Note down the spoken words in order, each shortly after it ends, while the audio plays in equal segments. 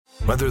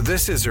Whether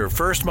this is her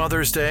first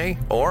Mother's Day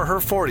or her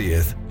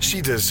 40th, she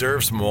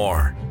deserves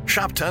more.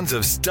 Shop tons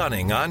of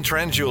stunning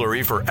on-trend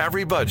jewelry for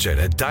every budget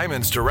at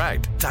Diamonds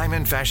Direct.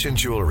 Diamond fashion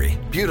jewelry,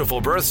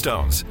 beautiful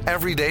birthstones,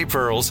 everyday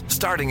pearls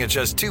starting at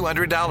just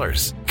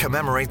 $200.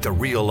 Commemorate the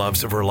real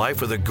loves of her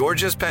life with a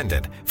gorgeous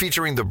pendant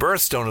featuring the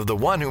birthstone of the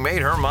one who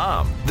made her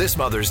mom. This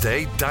Mother's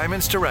Day,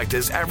 Diamonds Direct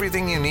is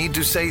everything you need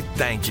to say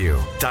thank you.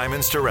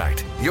 Diamonds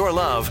Direct. Your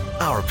love,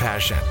 our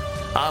passion.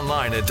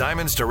 Online at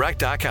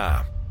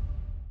diamondsdirect.com.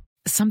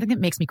 Something that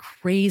makes me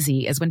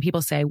crazy is when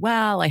people say,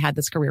 well, I had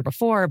this career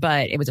before,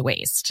 but it was a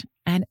waste.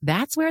 And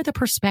that's where the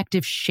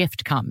perspective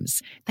shift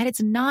comes, that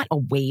it's not a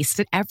waste,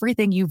 that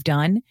everything you've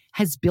done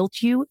has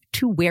built you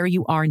to where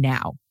you are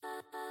now.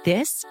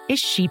 This is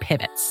She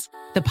Pivots,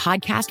 the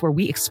podcast where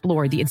we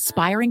explore the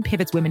inspiring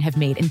pivots women have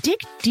made and dig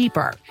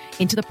deeper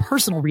into the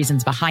personal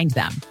reasons behind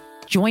them.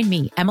 Join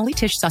me, Emily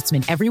Tish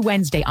Sussman, every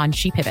Wednesday on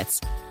She Pivots.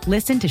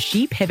 Listen to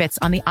She Pivots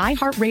on the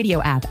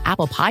iHeartRadio app,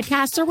 Apple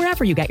Podcasts, or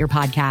wherever you get your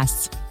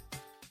podcasts.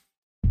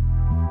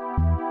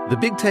 The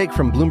Big Take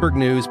from Bloomberg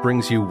News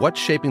brings you what's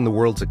shaping the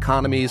world's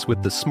economies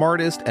with the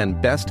smartest and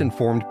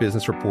best-informed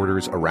business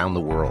reporters around the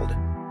world.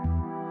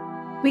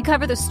 We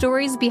cover the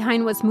stories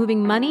behind what's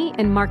moving money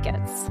and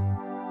markets,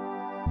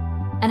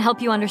 and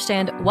help you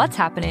understand what's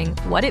happening,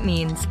 what it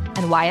means,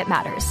 and why it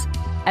matters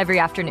every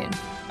afternoon.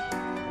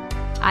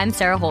 I'm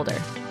Sarah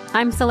Holder.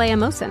 I'm Saleha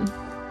Mohsin.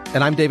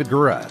 And I'm David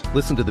Gura.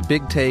 Listen to The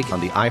Big Take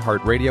on the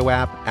iHeartRadio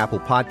app, Apple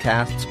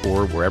Podcasts,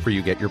 or wherever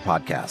you get your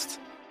podcasts.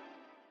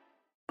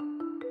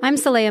 I'm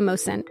Saleha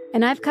Mohsin,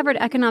 and I've covered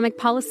economic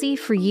policy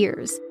for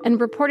years and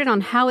reported on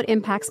how it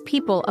impacts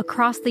people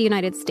across the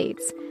United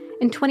States.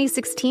 In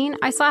 2016,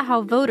 I saw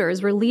how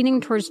voters were leaning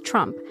towards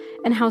Trump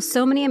and how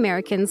so many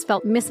Americans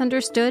felt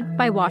misunderstood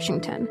by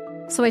Washington.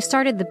 So I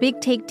started The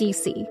Big Take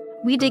DC.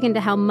 We dig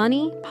into how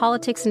money,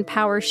 politics, and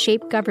power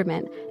shape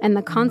government and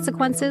the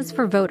consequences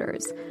for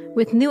voters.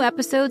 With new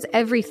episodes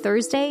every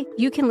Thursday,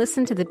 you can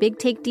listen to The Big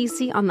Take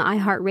DC on the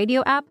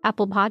iHeartRadio app,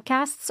 Apple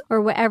Podcasts, or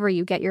wherever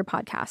you get your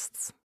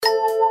podcasts.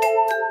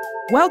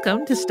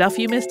 Welcome to Stuff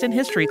You Missed in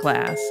History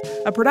Class,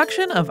 a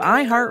production of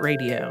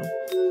iHeartRadio.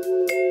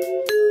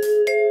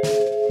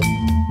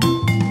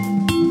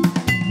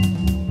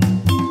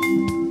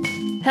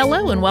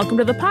 Hello and welcome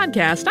to the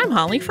podcast. I'm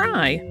Holly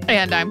Fry.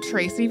 And I'm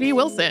Tracy V.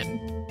 Wilson.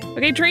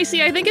 Okay,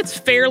 Tracy, I think it's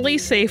fairly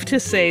safe to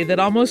say that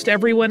almost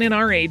everyone in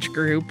our age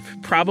group,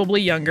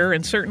 probably younger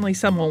and certainly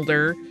some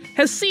older,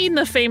 has seen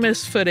the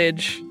famous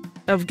footage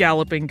of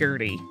Galloping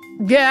Gertie.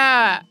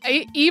 Yeah,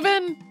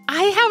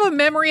 I have a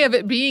memory of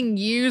it being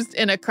used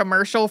in a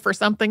commercial for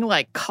something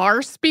like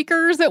car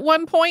speakers at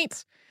one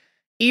point.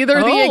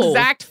 Either the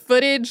exact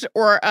footage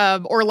or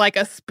like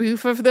a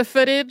spoof of the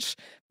footage.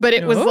 But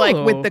it was like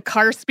with the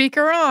car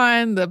speaker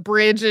on, the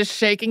bridge is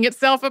shaking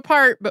itself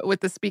apart. But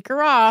with the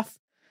speaker off,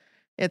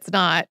 it's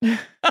not.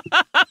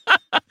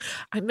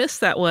 I missed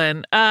that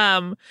one.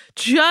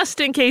 Just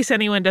in case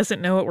anyone doesn't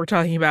know what we're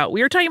talking about,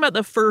 we are talking about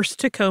the first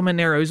Tacoma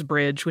Narrows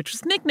Bridge, which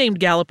was nicknamed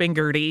Galloping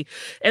Gertie.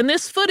 And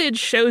this footage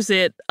shows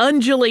it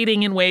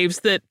undulating in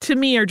waves that, to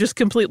me, are just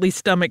completely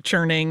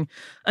stomach-churning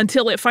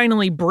until it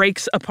finally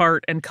breaks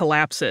apart and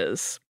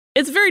collapses.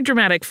 It's very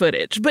dramatic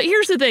footage. But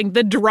here's the thing.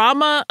 The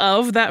drama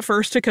of that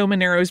first Tacoma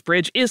Narrows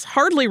Bridge is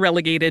hardly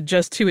relegated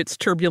just to its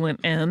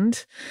turbulent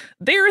end.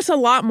 There's a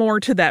lot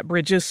more to that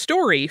bridge's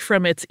story,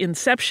 from its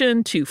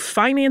inception to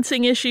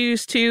financing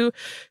issues to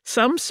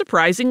some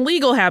surprising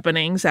legal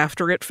happenings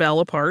after it fell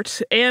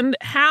apart, and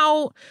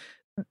how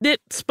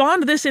it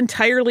spawned this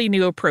entirely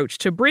new approach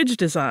to bridge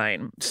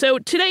design. So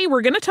today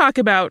we're going to talk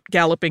about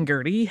Galloping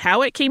Gertie,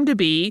 how it came to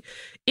be,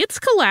 its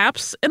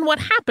collapse, and what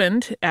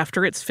happened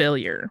after its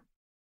failure.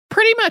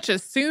 Pretty much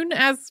as soon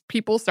as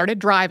people started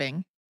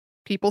driving,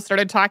 people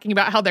started talking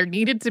about how there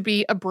needed to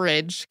be a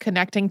bridge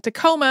connecting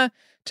Tacoma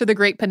to the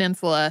Great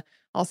Peninsula,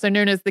 also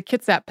known as the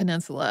Kitsap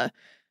Peninsula.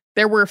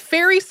 There were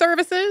ferry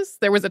services.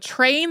 There was a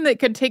train that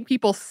could take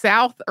people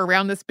south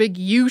around this big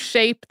U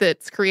shape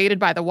that's created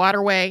by the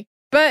waterway.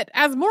 But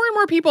as more and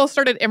more people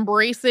started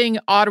embracing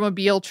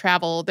automobile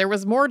travel, there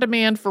was more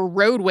demand for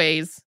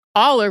roadways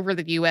all over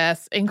the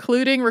U.S.,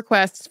 including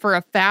requests for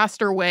a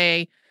faster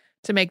way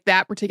to make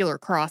that particular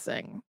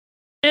crossing.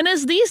 And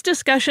as these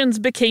discussions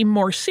became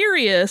more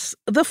serious,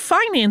 the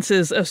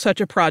finances of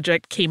such a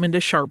project came into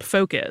sharp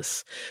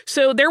focus.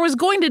 So there was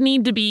going to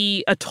need to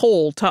be a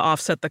toll to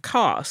offset the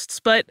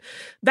costs, but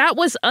that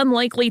was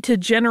unlikely to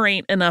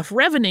generate enough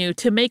revenue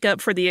to make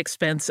up for the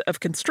expense of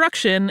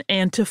construction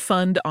and to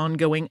fund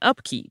ongoing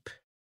upkeep.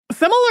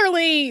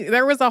 Similarly,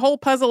 there was a whole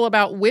puzzle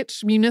about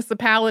which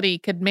municipality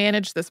could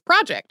manage this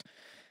project.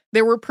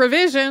 There were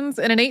provisions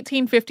in an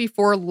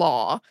 1854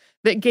 law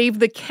that gave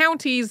the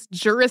counties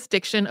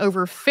jurisdiction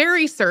over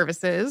ferry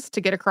services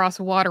to get across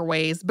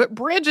waterways, but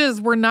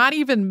bridges were not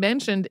even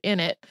mentioned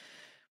in it.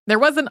 There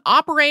was an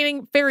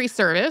operating ferry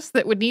service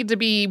that would need to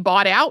be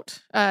bought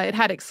out. It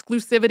had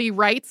exclusivity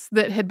rights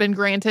that had been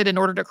granted in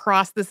order to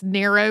cross this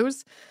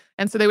Narrows.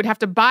 And so they would have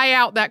to buy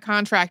out that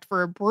contract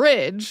for a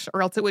bridge,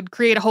 or else it would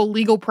create a whole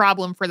legal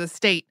problem for the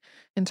state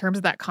in terms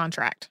of that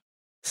contract.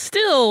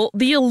 Still,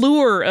 the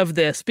allure of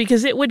this,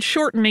 because it would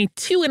shorten a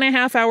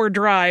 2.5-hour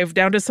drive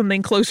down to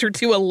something closer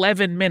to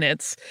 11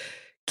 minutes,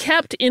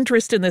 kept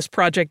interest in this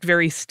project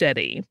very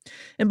steady.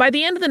 And by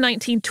the end of the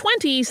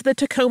 1920s, the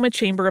Tacoma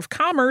Chamber of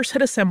Commerce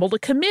had assembled a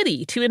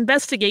committee to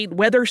investigate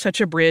whether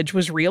such a bridge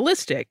was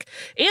realistic,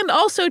 and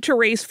also to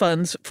raise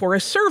funds for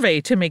a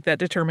survey to make that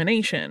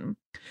determination.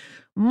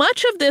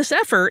 Much of this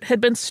effort had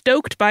been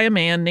stoked by a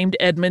man named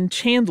Edmund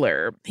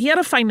Chandler. He had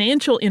a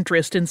financial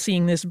interest in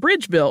seeing this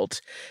bridge built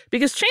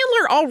because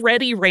Chandler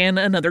already ran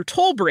another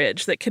toll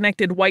bridge that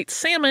connected White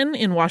Salmon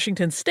in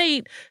Washington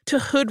state to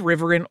Hood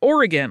River in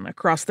Oregon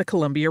across the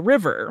Columbia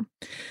River.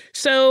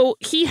 So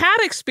he had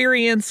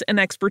experience and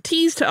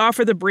expertise to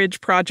offer the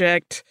bridge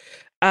project.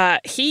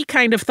 He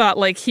kind of thought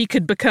like he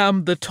could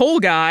become the toll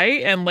guy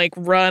and like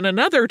run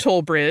another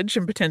toll bridge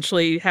and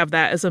potentially have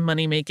that as a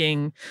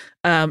money-making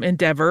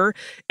endeavor.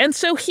 And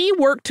so he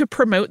worked to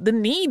promote the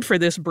need for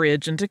this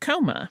bridge in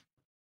Tacoma.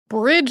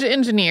 Bridge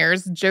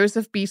engineers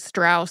Joseph B.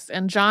 Strauss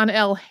and John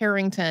L.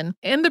 Harrington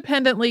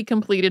independently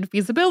completed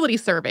feasibility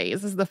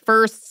surveys as the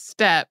first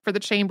step for the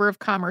Chamber of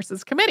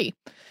Commerce's committee.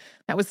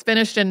 That was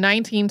finished in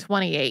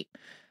 1928.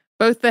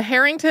 Both the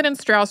Harrington and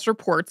Strauss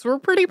reports were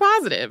pretty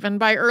positive, and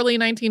by early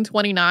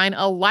 1929,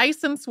 a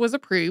license was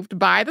approved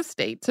by the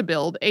state to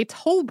build a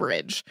toll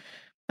bridge.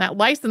 That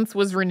license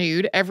was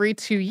renewed every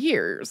 2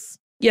 years.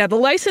 Yeah, the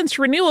license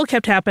renewal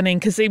kept happening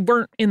because they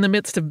weren't in the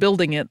midst of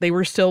building it. They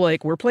were still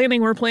like, we're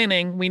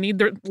planning. We need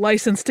the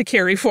license to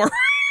carry forward.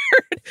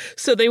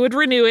 So they would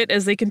renew it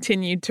as they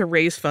continued to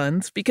raise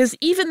funds, because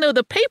even though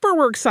the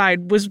paperwork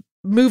side was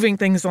moving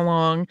things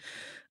along,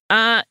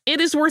 it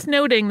is worth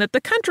noting that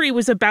the country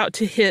was about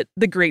to hit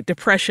the Great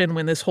Depression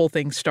when this whole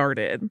thing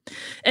started.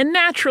 And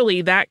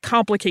naturally, that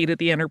complicated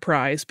the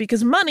enterprise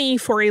because money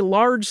for a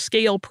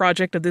large-scale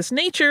project of this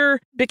nature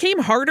became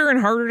harder and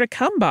harder to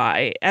come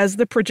by as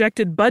the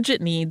projected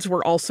budget needs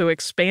were also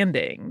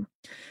expanding.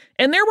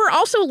 And there were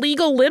also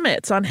legal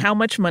limits on how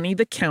much money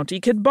the county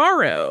could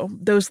borrow.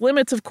 Those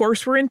limits, of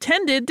course, were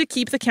intended to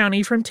keep the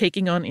county from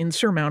taking on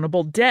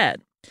insurmountable debt.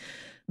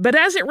 But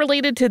as it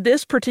related to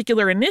this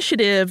particular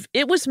initiative,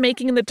 it was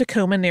making the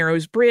Tacoma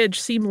Narrows Bridge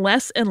seem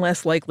less and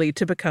less likely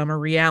to become a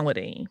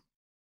reality.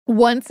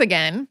 Once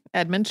again,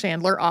 Edmund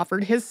Chandler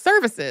offered his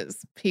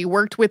services. He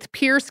worked with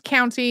Pierce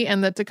County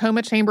and the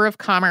Tacoma Chamber of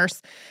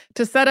Commerce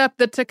to set up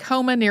the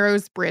Tacoma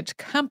Narrows Bridge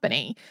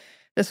Company.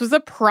 This was a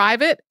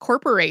private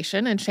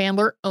corporation, and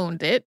Chandler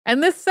owned it.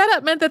 And this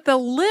setup meant that the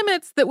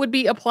limits that would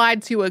be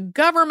applied to a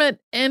government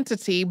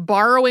entity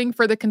borrowing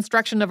for the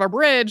construction of a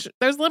bridge,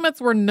 those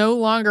limits were no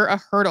longer a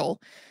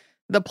hurdle.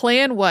 The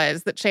plan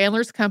was that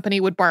Chandler's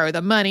company would borrow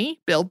the money,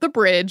 build the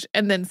bridge,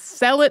 and then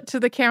sell it to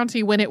the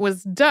county when it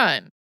was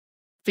done.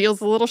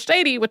 Feels a little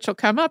shady, which will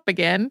come up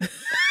again.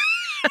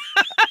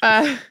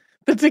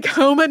 The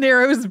Tacoma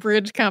Narrows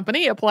Bridge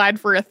Company applied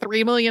for a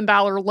 $3 million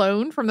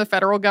loan from the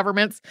federal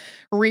government's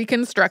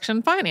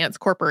Reconstruction Finance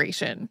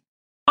Corporation.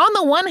 On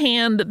the one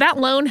hand, that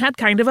loan had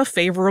kind of a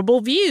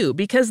favorable view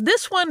because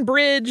this one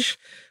bridge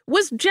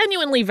was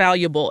genuinely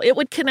valuable. It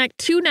would connect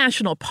 2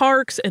 national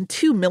parks and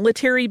 2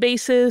 military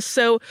bases,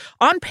 so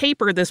on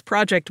paper, this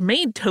project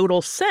made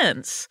total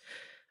sense.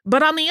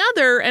 But on the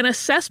other, an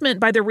assessment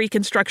by the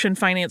Reconstruction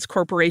Finance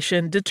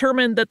Corporation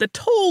determined that the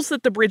tolls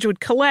that the bridge would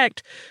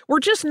collect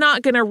were just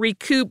not going to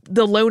recoup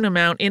the loan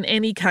amount in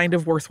any kind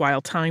of worthwhile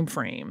time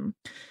frame.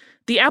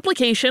 The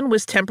application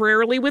was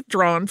temporarily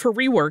withdrawn for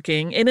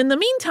reworking, and in the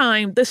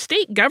meantime, the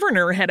state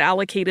governor had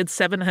allocated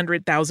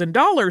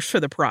 $700,000 for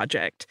the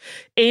project.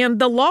 And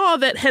the law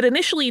that had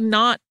initially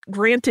not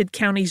granted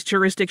counties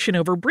jurisdiction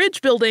over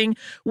bridge building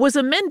was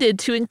amended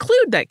to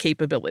include that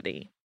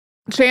capability.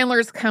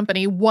 Chandler's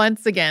company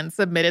once again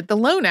submitted the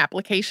loan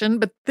application,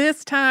 but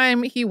this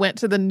time he went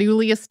to the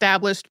newly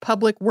established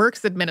Public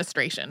Works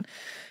Administration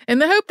in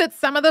the hope that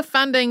some of the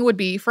funding would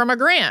be from a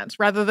grant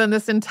rather than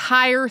this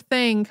entire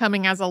thing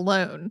coming as a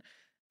loan.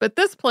 But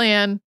this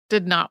plan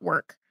did not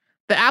work.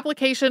 The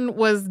application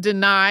was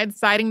denied,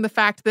 citing the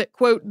fact that,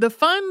 quote, the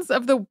funds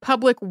of the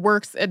Public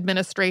Works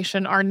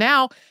Administration are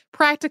now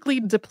practically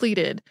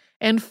depleted.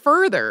 And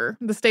further,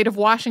 the state of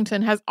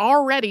Washington has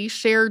already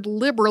shared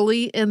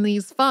liberally in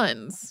these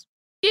funds.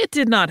 It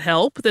did not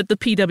help that the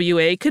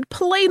PWA could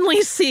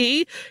plainly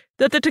see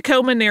that the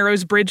Tacoma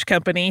Narrows Bridge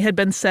Company had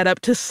been set up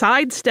to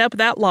sidestep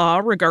that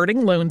law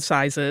regarding loan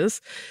sizes,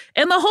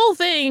 and the whole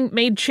thing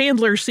made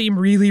Chandler seem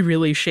really,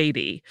 really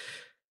shady.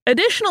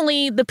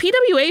 Additionally, the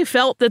PWA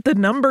felt that the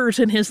numbers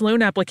in his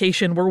loan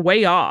application were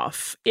way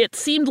off. It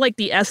seemed like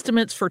the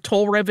estimates for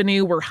toll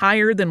revenue were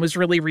higher than was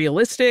really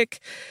realistic,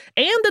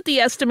 and that the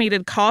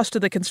estimated cost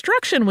of the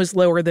construction was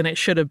lower than it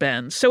should have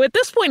been. So at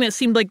this point, it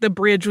seemed like the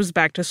bridge was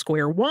back to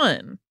square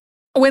one.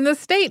 When the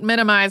state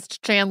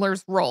minimized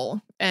Chandler's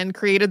role and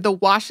created the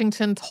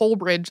Washington Toll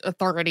Bridge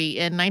Authority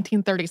in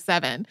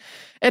 1937,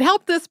 it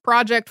helped this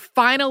project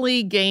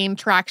finally gain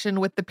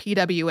traction with the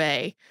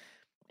PWA.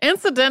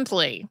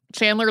 Incidentally,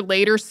 Chandler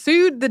later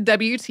sued the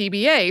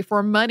WTBA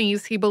for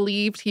monies he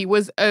believed he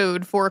was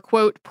owed for,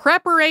 quote,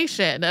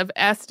 preparation of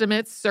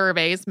estimates,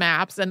 surveys,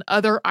 maps, and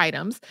other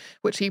items,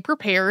 which he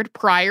prepared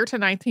prior to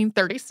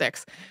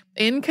 1936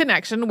 in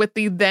connection with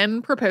the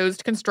then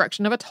proposed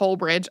construction of a toll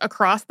bridge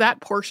across that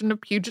portion of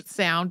Puget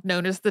Sound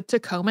known as the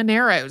Tacoma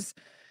Narrows.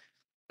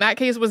 That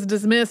case was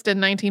dismissed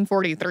in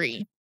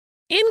 1943.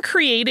 In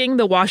creating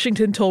the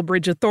Washington Toll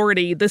Bridge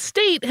Authority, the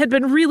state had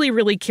been really,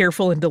 really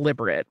careful and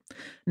deliberate.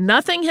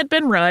 Nothing had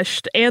been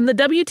rushed, and the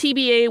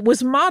WTBA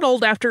was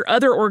modeled after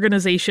other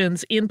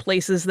organizations in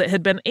places that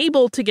had been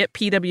able to get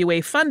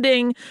PWA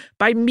funding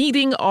by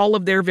meeting all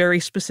of their very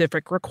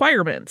specific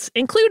requirements,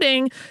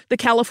 including the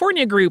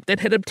California group that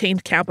had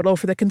obtained capital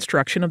for the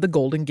construction of the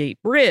Golden Gate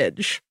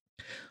Bridge.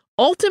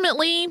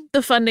 Ultimately,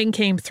 the funding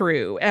came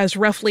through as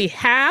roughly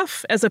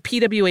half as a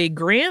PWA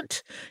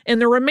grant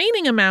and the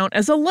remaining amount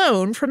as a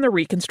loan from the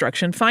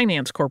Reconstruction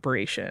Finance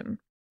Corporation.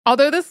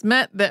 Although this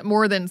meant that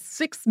more than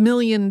 $6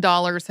 million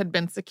had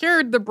been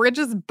secured, the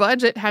bridge's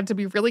budget had to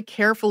be really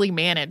carefully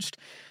managed.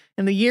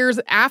 In the years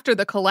after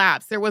the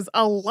collapse, there was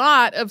a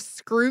lot of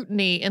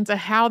scrutiny into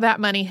how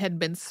that money had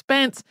been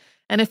spent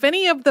and if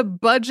any of the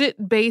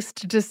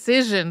budget-based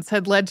decisions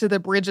had led to the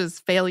bridge's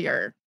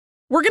failure.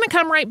 We're going to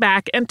come right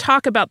back and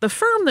talk about the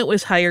firm that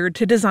was hired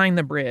to design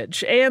the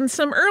bridge and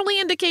some early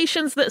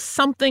indications that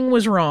something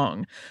was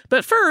wrong.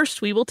 But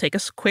first, we will take a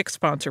quick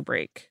sponsor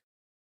break.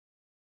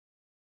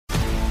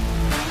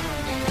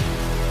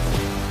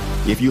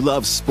 If you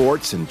love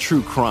sports and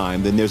true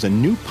crime, then there's a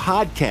new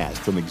podcast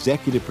from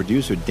executive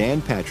producer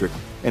Dan Patrick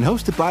and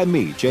hosted by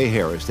me, Jay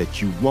Harris,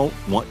 that you won't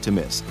want to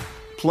miss.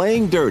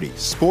 Playing Dirty: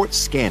 Sports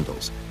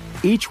Scandals.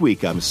 Each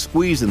week, I'm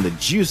squeezing the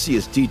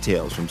juiciest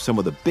details from some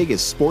of the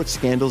biggest sports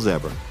scandals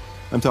ever.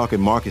 I'm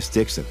talking Marcus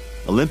Dixon,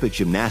 Olympic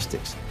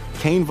gymnastics,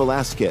 Cain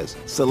Velasquez,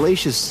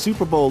 salacious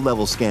Super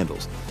Bowl-level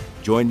scandals.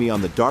 Join me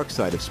on the dark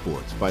side of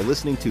sports by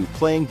listening to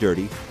Playing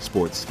Dirty: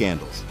 Sports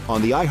Scandals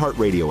on the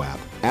iHeartRadio app,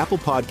 Apple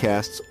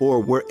Podcasts, or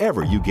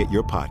wherever you get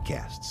your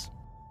podcasts.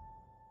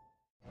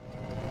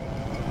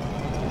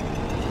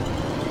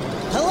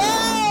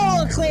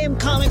 Hello, acclaimed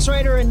comics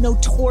writer and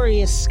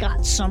notorious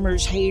Scott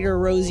Summers hater,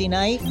 Rosie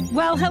Knight.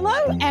 Well,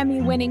 hello,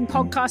 Emmy-winning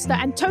podcaster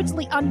and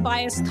totally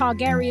unbiased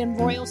Targaryen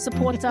royal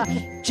supporter,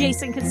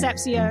 Jason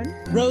Concepcion.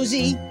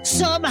 Rosie,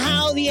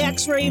 somehow the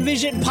X-Ray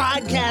Vision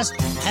podcast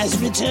has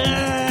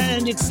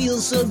returned. It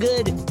feels so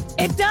good.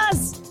 It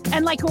does.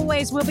 And like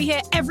always, we'll be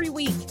here every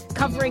week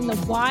covering the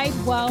wide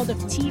world of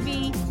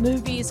TV,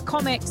 movies,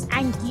 comics,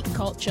 and geek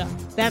culture.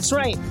 That's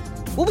right.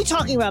 We'll be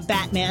talking about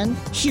Batman,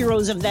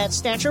 heroes of that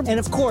stature, and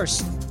of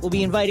course, we'll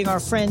be inviting our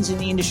friends in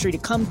the industry to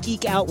come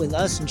geek out with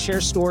us and share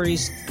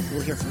stories.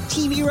 We'll hear from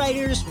TV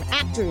writers, from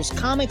actors,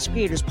 comics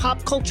creators,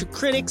 pop culture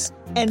critics,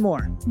 and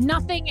more.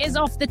 Nothing is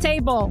off the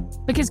table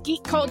because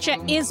geek culture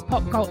is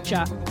pop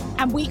culture,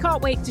 and we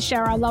can't wait to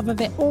share our love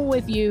of it all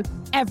with you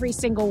every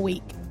single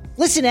week.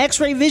 Listen to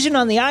X-Ray Vision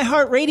on the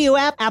iHeartRadio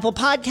app, Apple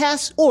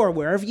Podcasts, or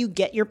wherever you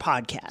get your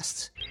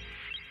podcasts.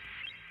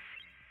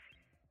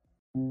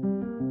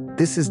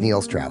 This is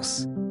Neil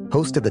Strauss,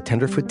 host of the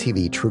Tenderfoot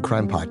TV True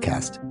Crime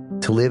Podcast,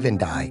 To Live and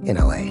Die in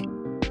LA.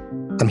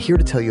 I'm here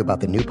to tell you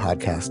about the new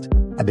podcast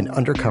I've been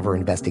undercover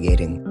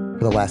investigating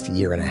for the last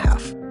year and a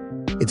half.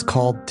 It's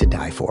called To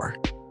Die For.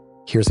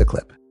 Here's a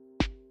clip.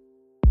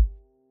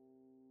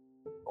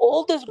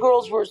 All these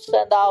girls were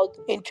sent out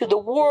into the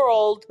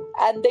world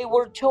and they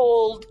were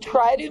told,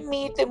 try to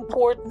meet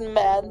important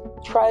men,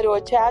 try to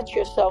attach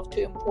yourself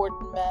to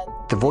important men.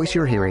 The voice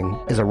you're hearing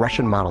is a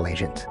Russian model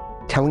agent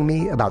telling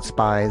me about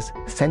spies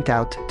sent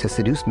out to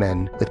seduce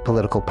men with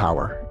political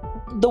power.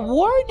 The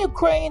war in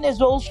Ukraine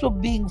is also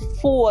being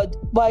fought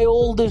by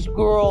all these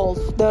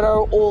girls that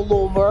are all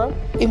over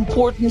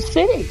important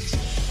cities.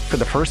 For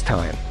the first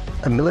time,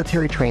 a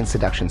military-trained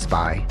seduction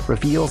spy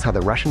reveals how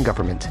the Russian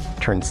government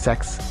turned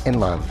sex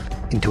and love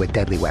into a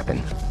deadly weapon.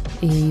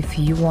 If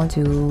you want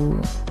to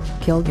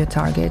kill your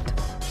target,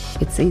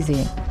 it's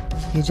easy.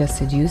 You just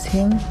seduce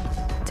him,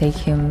 take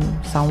him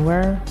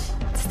somewhere,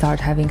 start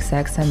having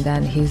sex, and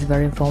then he's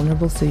very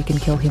vulnerable, so you can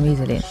kill him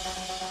easily.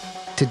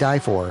 To Die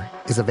For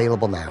is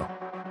available now.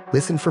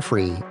 Listen for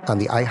free on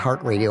the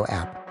iHeartRadio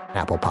app,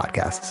 Apple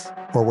Podcasts,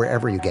 or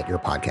wherever you get your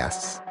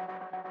podcasts.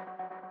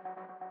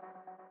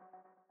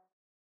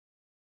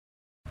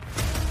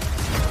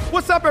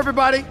 What's up,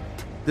 everybody?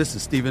 This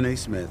is Stephen A.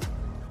 Smith.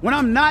 When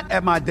I'm not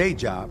at my day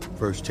job,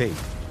 First Take,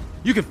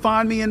 you can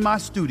find me in my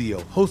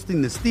studio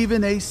hosting the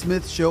Stephen A.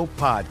 Smith Show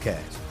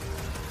podcast.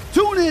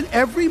 Tune in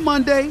every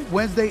Monday,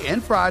 Wednesday,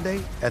 and Friday,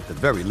 at the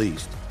very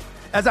least,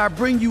 as I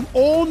bring you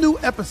all new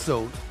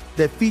episodes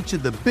that feature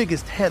the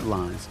biggest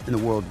headlines in the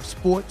world of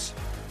sports,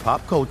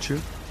 pop culture,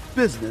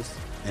 business,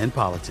 and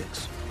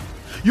politics.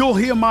 You'll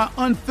hear my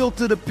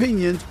unfiltered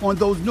opinions on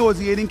those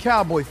nauseating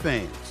Cowboy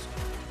fans,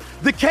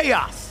 the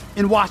chaos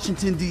in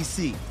Washington,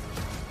 D.C.,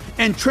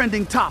 and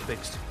trending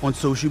topics on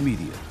social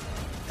media,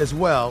 as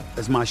well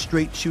as my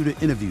straight shooter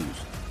interviews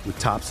with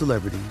top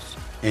celebrities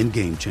and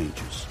game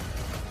changers.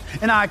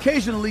 And I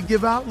occasionally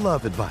give out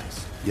love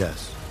advice.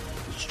 Yes,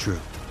 it's true.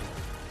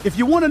 If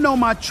you want to know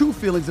my true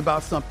feelings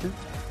about something,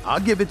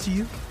 I'll give it to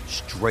you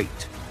straight.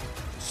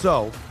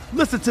 So,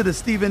 listen to the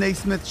Stephen A.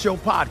 Smith Show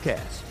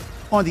podcast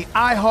on the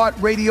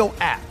iHeartRadio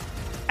app,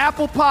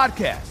 Apple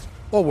Podcasts,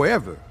 or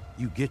wherever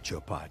you get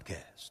your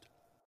podcast.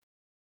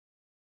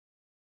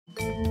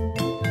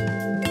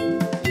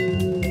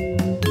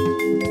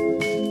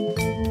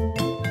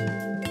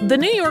 The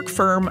New York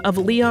firm of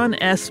Leon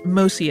S.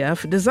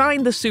 Mosieff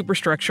designed the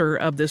superstructure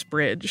of this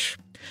bridge.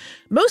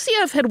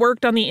 Mosieff had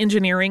worked on the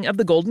engineering of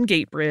the Golden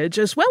Gate Bridge,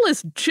 as well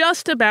as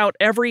just about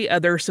every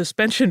other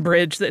suspension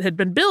bridge that had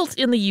been built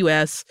in the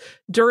U.S.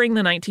 during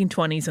the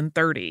 1920s and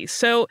 30s.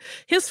 So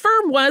his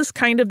firm was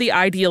kind of the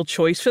ideal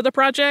choice for the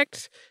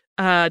project.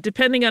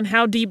 Depending on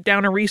how deep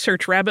down a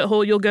research rabbit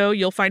hole you'll go,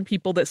 you'll find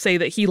people that say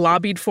that he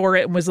lobbied for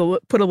it and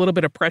put a little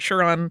bit of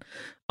pressure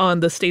on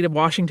the state of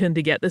Washington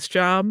to get this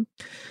job.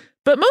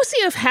 But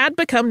Mosieff had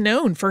become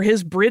known for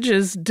his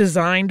bridges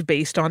designed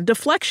based on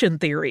deflection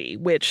theory,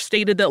 which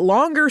stated that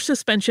longer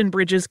suspension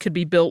bridges could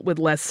be built with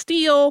less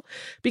steel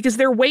because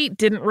their weight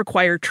didn't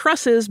require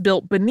trusses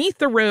built beneath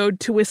the road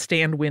to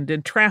withstand wind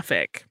and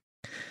traffic.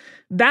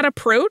 That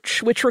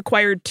approach, which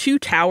required two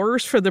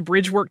towers for the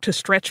bridge work to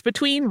stretch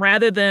between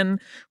rather than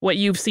what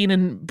you've seen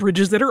in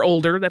bridges that are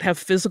older that have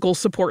physical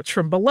supports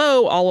from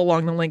below all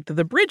along the length of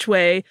the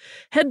bridgeway,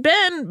 had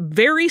been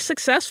very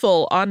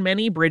successful on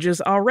many bridges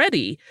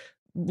already,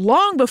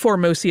 long before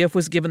Mosieff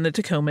was given the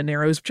Tacoma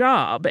Narrows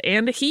job,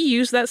 and he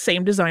used that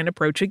same design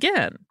approach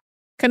again.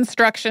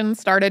 Construction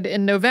started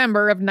in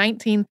November of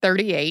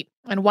 1938,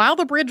 and while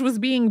the bridge was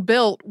being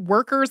built,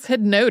 workers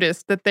had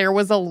noticed that there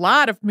was a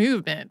lot of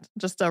movement,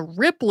 just a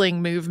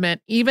rippling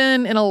movement,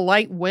 even in a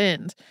light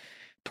wind.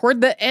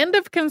 Toward the end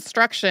of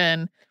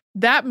construction,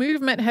 that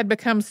movement had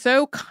become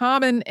so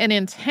common and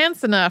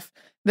intense enough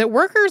that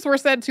workers were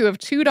said to have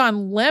chewed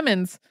on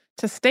lemons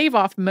to stave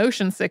off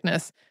motion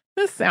sickness.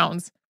 This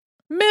sounds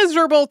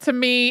miserable to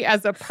me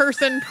as a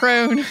person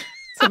prone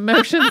to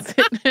motion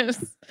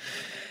sickness.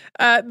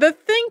 The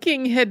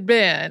thinking had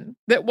been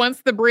that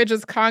once the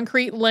bridge's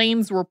concrete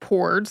lanes were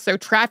poured so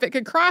traffic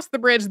could cross the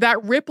bridge,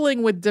 that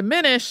rippling would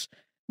diminish,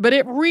 but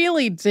it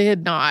really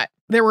did not.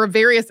 There were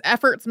various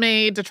efforts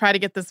made to try to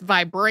get this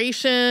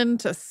vibration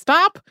to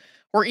stop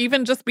or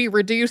even just be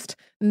reduced.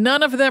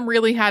 None of them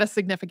really had a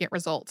significant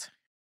result.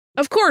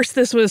 Of course,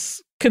 this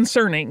was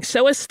concerning,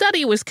 so a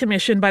study was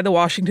commissioned by the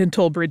Washington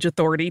Toll Bridge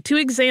Authority to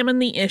examine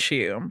the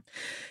issue.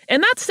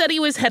 And that study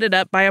was headed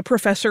up by a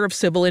professor of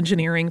civil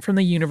engineering from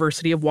the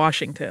University of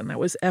Washington. That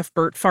was F.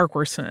 Burt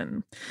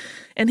Farquharson.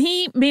 And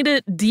he made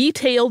a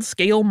detailed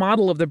scale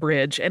model of the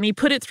bridge, and he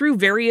put it through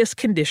various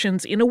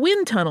conditions in a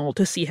wind tunnel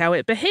to see how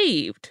it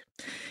behaved.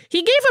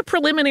 He gave a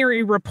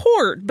preliminary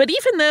report, but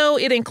even though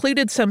it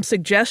included some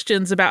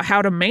suggestions about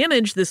how to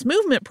manage this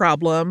movement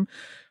problem,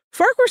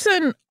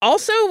 Farquharson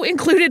also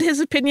included his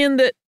opinion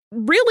that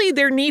really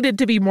there needed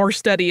to be more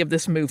study of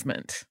this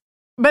movement.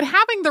 But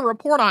having the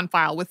report on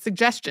file with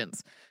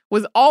suggestions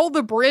was all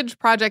the bridge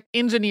project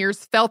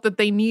engineers felt that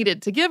they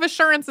needed to give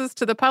assurances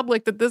to the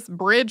public that this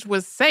bridge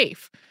was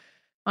safe.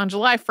 On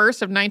July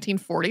 1st of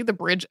 1940, the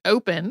bridge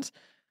opened.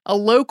 A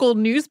local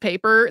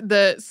newspaper,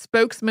 the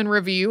Spokesman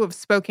Review of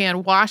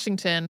Spokane,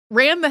 Washington,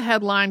 ran the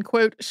headline,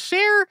 quote,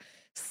 "Share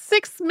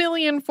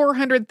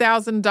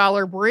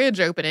 $6,400,000 bridge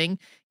opening.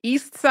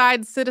 East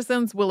Side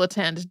citizens will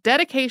attend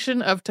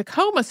dedication of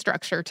Tacoma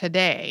structure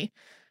today."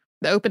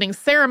 The opening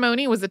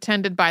ceremony was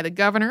attended by the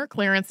governor,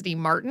 Clarence D.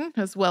 Martin,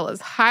 as well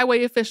as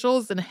highway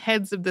officials and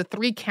heads of the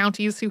 3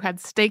 counties who had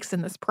stakes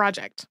in this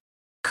project.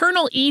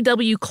 Colonel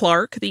E.W.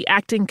 Clark, the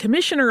acting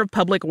commissioner of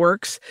public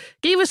works,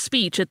 gave a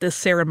speech at this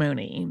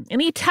ceremony,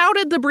 and he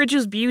touted the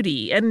bridge's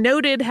beauty and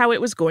noted how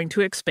it was going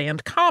to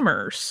expand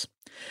commerce.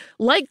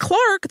 Like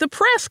Clark, the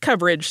press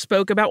coverage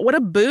spoke about what a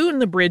boon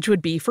the bridge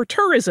would be for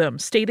tourism,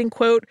 stating,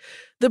 quote,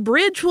 "The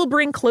bridge will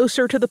bring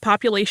closer to the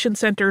population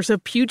centers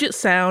of Puget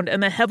Sound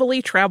and the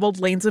heavily traveled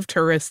lanes of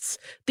tourists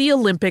the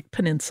Olympic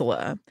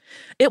Peninsula.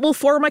 It will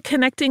form a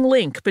connecting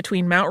link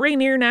between Mount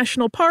Rainier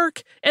National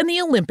Park and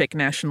the Olympic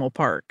National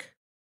Park."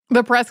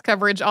 The press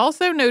coverage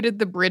also noted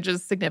the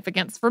bridge's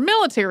significance for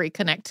military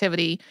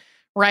connectivity,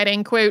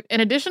 writing, quote, "In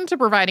addition to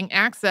providing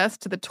access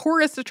to the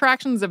tourist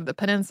attractions of the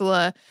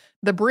peninsula,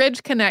 the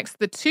bridge connects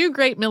the 2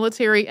 great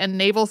military and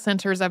naval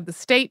centers of the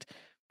state,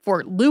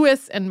 Fort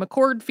Lewis and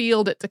McCord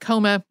Field at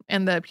Tacoma,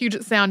 and the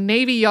Puget Sound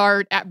Navy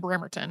Yard at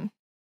Bremerton."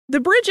 The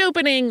bridge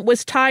opening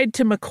was tied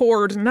to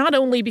McCord not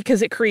only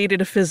because it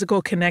created a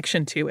physical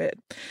connection to it.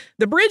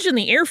 The bridge and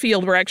the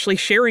airfield were actually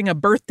sharing a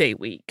birthday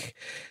week.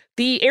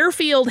 The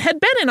airfield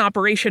had been in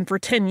operation for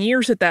 10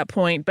 years at that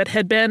point, but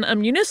had been a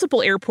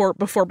municipal airport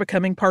before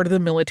becoming part of the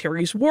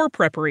military's war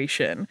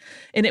preparation.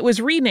 And it was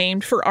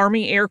renamed for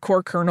Army Air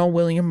Corps Colonel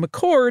William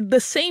McCord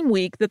the same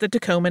week that the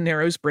Tacoma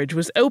Narrows Bridge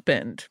was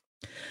opened.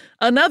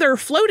 Another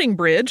floating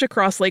bridge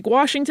across Lake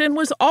Washington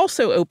was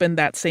also opened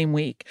that same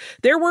week.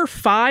 There were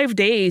 5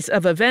 days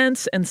of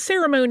events and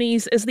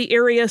ceremonies as the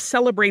area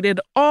celebrated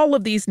all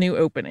of these new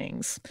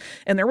openings.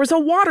 And there was a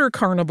water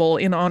carnival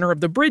in honor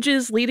of the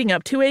bridges leading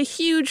up to a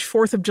huge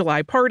 4th of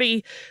July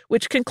party,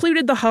 which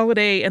concluded the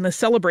holiday and the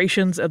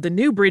celebrations of the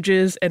new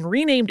bridges and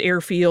renamed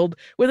airfield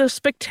with a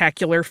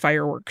spectacular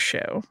fireworks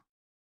show.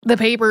 The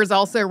papers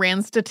also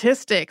ran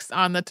statistics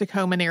on the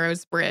Tacoma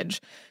Narrows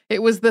Bridge.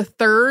 It was the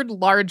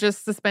 3rd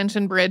largest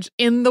suspension bridge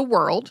in the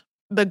world.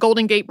 The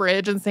Golden Gate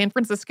Bridge in San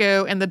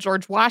Francisco and the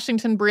George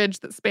Washington Bridge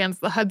that spans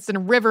the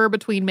Hudson River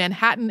between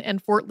Manhattan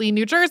and Fort Lee,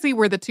 New Jersey,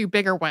 were the 2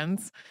 bigger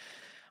ones.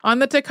 On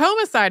the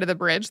Tacoma side of the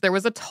bridge, there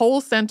was a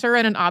toll center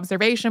and an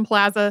observation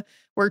plaza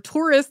where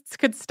tourists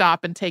could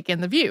stop and take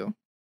in the view.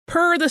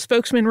 Per the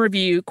Spokesman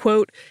Review,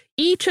 quote,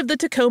 each of the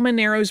Tacoma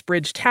Narrows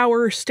Bridge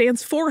towers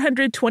stands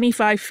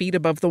 425 feet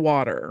above the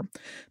water.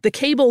 The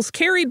cables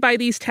carried by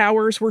these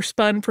towers were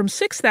spun from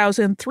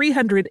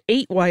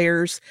 6,308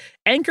 wires,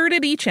 anchored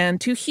at each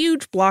end to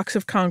huge blocks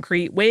of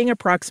concrete weighing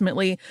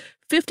approximately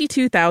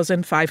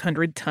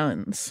 52,500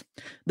 tons.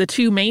 The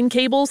 2 main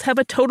cables have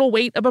a total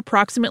weight of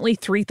approximately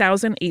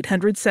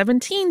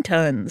 3,817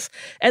 tons,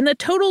 and the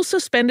total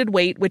suspended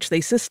weight which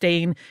they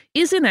sustain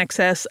is in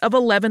excess of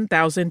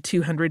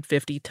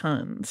 11,250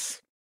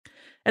 tons.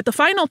 At the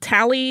final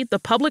tally, the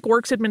Public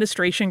Works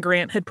Administration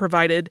grant had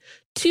provided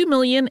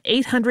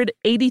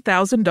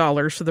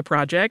 $2,880,000 for the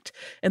project,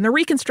 and the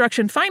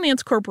Reconstruction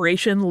Finance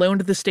Corporation loaned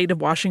the state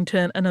of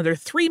Washington another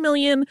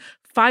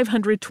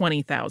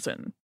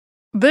 $3,520,000.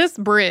 This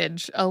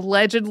bridge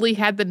allegedly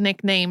had the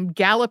nickname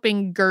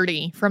Galloping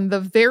Gertie from the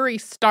very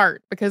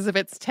start because of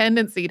its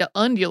tendency to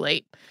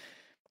undulate.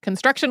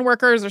 Construction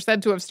workers are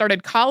said to have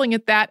started calling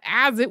it that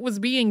as it was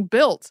being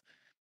built.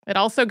 It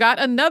also got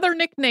another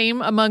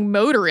nickname among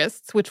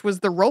motorists, which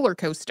was the roller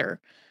coaster.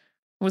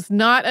 It was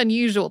not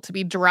unusual to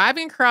be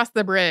driving across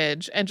the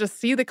bridge and just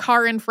see the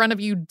car in front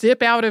of you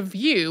dip out of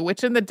view,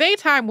 which in the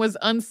daytime was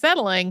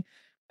unsettling.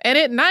 And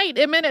at night,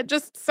 it meant it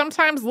just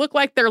sometimes looked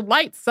like their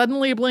lights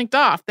suddenly blinked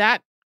off.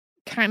 That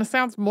kind of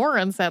sounds more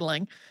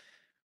unsettling.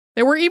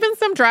 There were even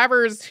some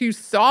drivers who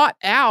sought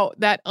out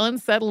that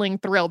unsettling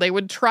thrill. They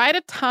would try to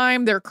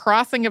time their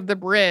crossing of the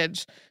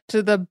bridge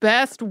to the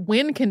best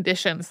wind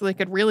conditions so they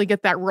could really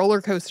get that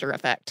roller coaster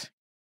effect.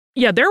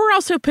 Yeah, there were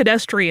also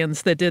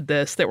pedestrians that did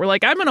this, that were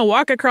like, I'm going to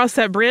walk across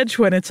that bridge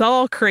when it's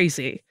all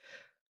crazy.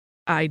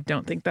 I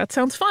don't think that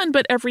sounds fun,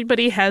 but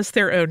everybody has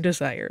their own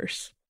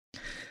desires.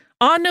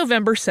 On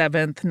November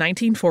 7th,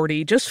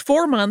 1940, just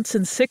 4 months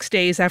and 6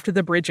 days after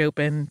the bridge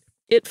opened,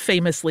 it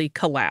famously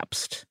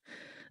collapsed.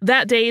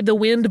 That day, the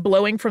wind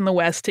blowing from the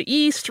west to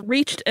east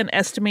reached an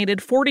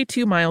estimated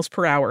 42 miles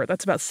per hour.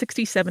 That's about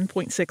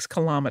 67.6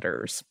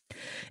 kilometers.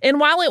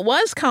 And while it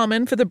was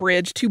common for the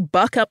bridge to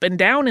buck up and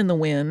down in the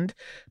wind,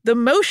 the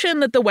motion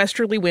that the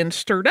westerly wind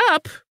stirred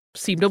up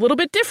seemed a little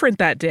bit different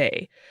that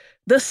day.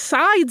 The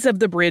sides of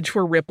the bridge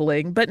were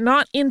rippling, but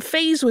not in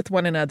phase with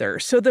one another.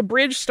 So the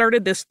bridge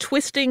started this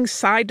twisting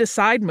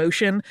side-to-side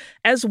motion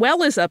as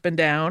well as up and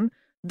down.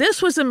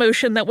 This was a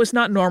motion that was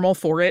not normal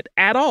for it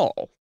at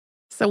all.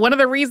 So one of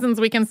the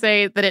reasons we can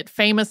say that it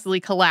famously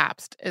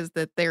collapsed is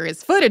that there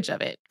is footage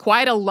of it,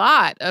 quite a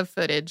lot of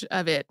footage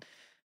of it.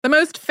 The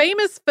most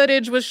famous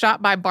footage was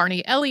shot by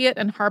Barney Elliott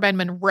and Harbin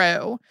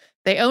Monroe.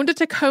 They owned a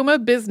Tacoma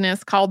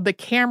business called The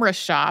Camera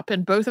Shop,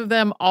 and both of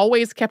them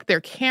always kept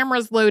their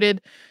cameras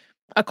loaded.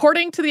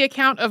 According to the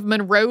account of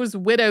Monroe's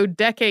widow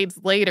decades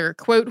later,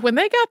 quote, when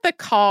they got the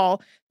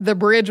call the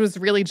bridge was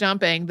really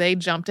jumping, they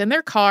jumped in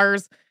their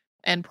cars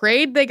and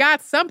prayed they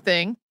got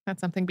something, that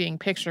something being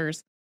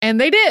pictures,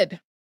 and they did.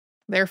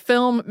 Their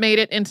film made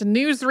it into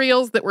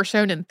newsreels that were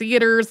shown in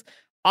theaters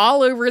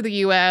all over the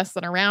U.S.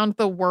 and around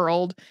the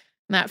world.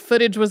 And that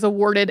footage was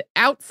awarded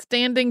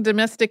Outstanding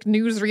Domestic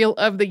Newsreel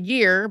of the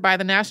Year by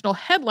the National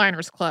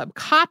Headliners Club.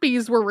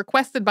 Copies were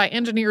requested by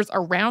engineers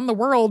around the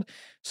world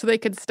so they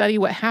could study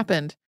what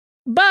happened.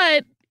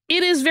 But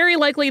it is very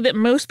likely that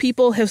most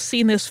people have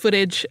seen this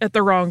footage at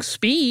the wrong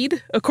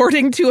speed,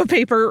 according to a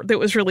paper that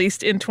was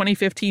released in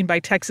 2015 by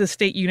Texas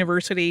State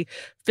University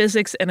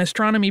physics and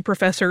astronomy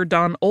professor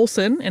Don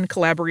Olson and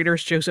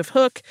collaborators Joseph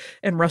Hook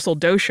and Russell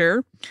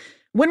Dosher.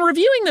 When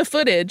reviewing the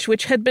footage,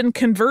 which had been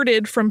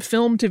converted from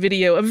film to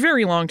video a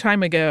very long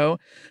time ago,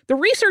 the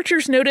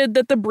researchers noted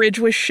that the bridge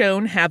was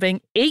shown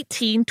having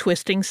 18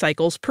 twisting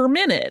cycles per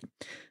minute.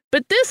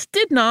 But this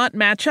did not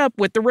match up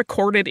with the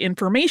recorded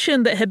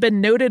information that had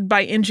been noted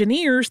by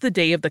engineers the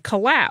day of the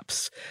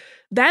collapse.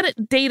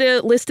 That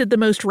data listed the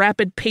most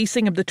rapid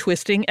pacing of the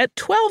twisting at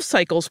 12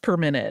 cycles per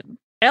minute.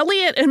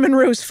 Elliott and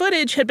Monroe's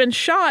footage had been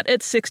shot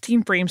at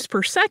 16 frames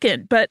per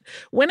second, but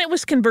when it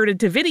was converted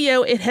to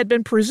video, it had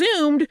been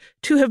presumed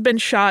to have been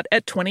shot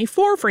at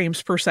 24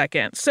 frames per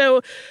second.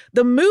 So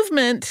the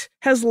movement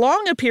has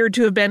long appeared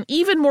to have been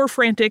even more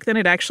frantic than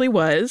it actually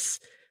was.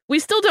 We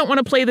still don't want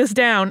to play this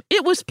down.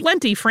 It was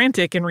plenty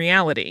frantic in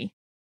reality.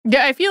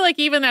 Yeah, I feel like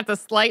even at the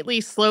slightly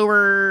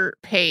slower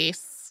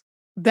pace,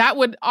 that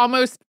would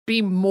almost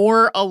be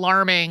more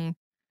alarming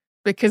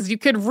because you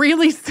could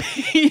really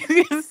see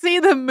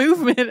the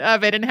movement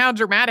of it and how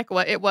dramatic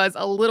it was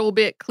a little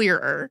bit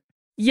clearer.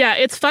 Yeah,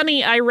 it's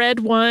funny. I read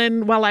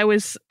one while I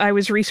was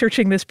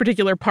researching this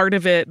particular part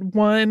of it.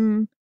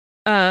 One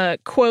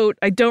quote,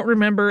 I don't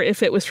remember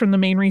if it was from the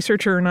main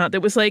researcher or not,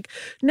 that was like,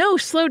 no,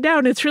 slow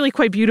down. It's really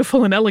quite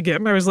beautiful and elegant.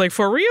 And I was like,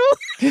 for real?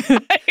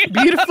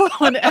 Beautiful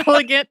and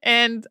elegant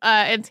and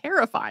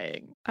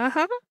terrifying.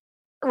 Uh-huh.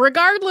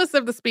 Regardless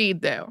of the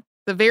speed, though,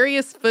 the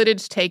various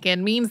footage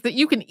taken means that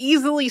you can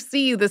easily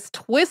see this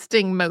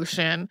twisting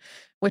motion,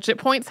 which at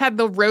points had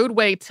the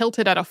roadway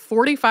tilted at a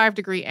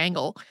 45-degree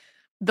angle.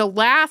 The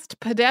last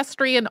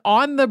pedestrian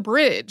on the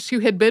bridge, who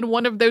had been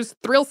one of those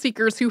thrill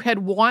seekers who had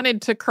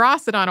wanted to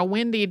cross it on a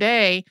windy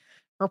day,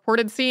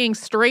 reported seeing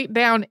straight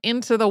down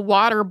into the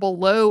water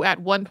below at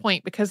one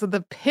point because of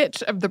the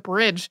pitch of the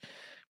bridge.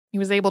 He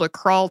was able to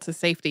crawl to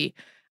safety.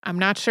 I'm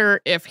not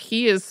sure if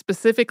he is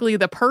specifically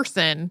the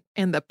person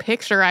in the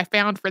picture I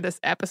found for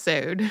this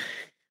episode,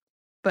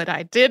 but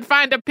I did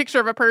find a picture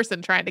of a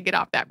person trying to get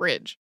off that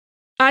bridge.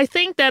 I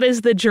think that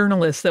is the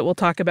journalist that we'll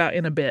talk about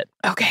in a bit.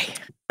 Okay.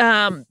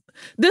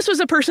 This was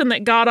a person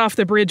that got off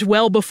the bridge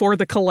well before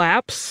the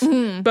collapse,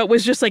 but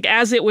was just like,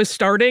 as it was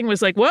starting,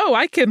 was like, whoa,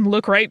 I can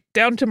look right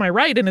down to my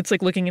right, and it's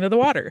like looking into the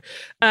water.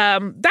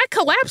 That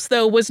collapse,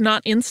 though, was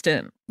not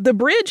instant. The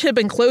bridge had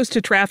been closed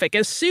to traffic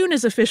as soon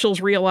as officials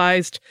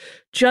realized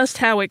just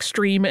how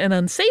extreme and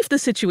unsafe the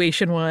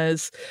situation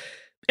was.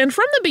 And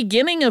from the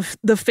beginning of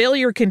the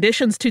failure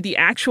conditions to the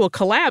actual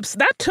collapse,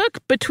 that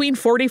took between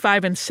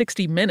 45 and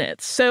 60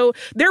 minutes. So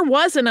there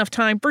was enough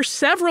time for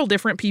several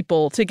different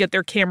people to get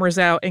their cameras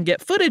out and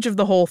get footage of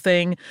the whole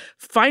thing,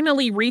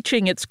 finally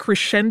reaching its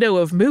crescendo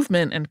of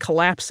movement and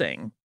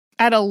collapsing.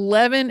 At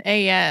 11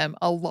 a.m.,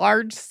 a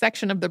large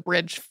section of the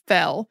bridge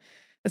fell.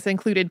 This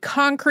included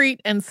concrete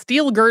and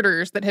steel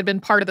girders that had been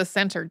part of the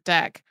center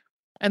deck.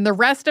 And the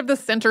rest of the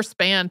center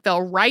span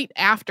fell right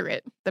after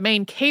it. The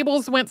main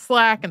cables went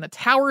slack and the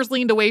towers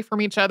leaned away from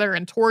each other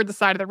and toward the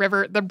side of the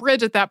river. The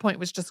bridge at that point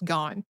was just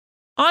gone.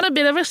 On a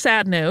bit of a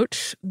sad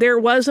note, there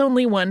was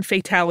only one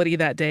fatality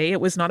that day. It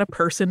was not a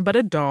person, but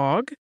a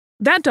dog.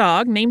 That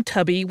dog, named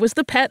Tubby, was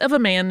the pet of a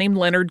man named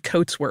Leonard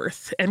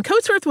Coatsworth. And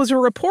Coatsworth was a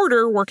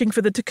reporter working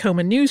for the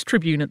Tacoma News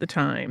Tribune at the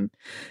time.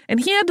 And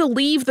he had to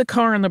leave the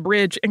car on the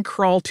bridge and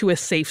crawl to a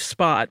safe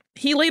spot.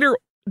 He later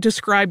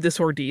described this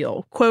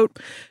ordeal. Quote,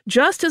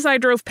 just as I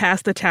drove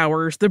past the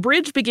towers, the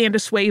bridge began to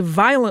sway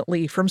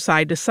violently from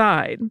side to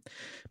side.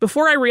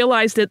 Before I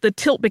realized it, the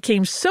tilt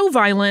became so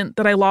violent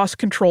that I lost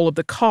control of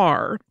the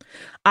car.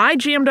 I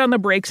jammed on the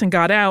brakes and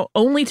got out,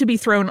 only to be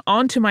thrown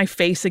onto my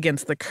face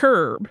against the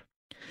curb.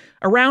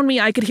 Around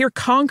me, I could hear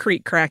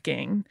concrete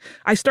cracking.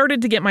 I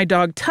started to get my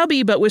dog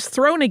Tubby, but was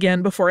thrown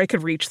again before I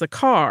could reach the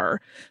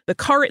car. The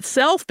car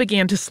itself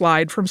began to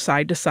slide from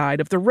side to side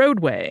of the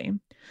roadway.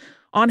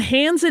 On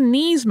hands and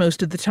knees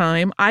most of the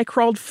time, I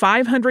crawled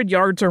 500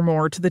 yards or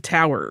more to the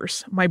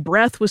towers. My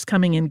breath was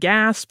coming in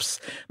gasps.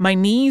 My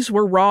knees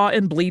were raw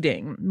and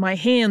bleeding. My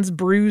hands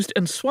bruised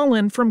and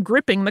swollen from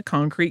gripping the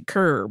concrete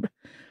curb.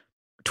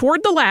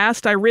 Toward the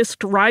last, I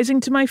risked rising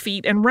to my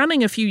feet and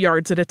running a few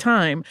yards at a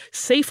time.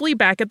 Safely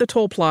back at the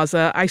toll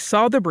plaza, I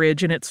saw the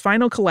bridge in its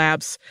final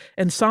collapse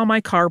and saw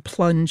my car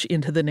plunge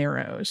into the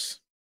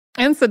Narrows.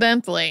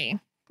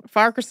 Incidentally,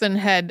 Farquharson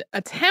had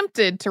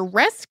attempted to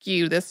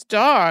rescue this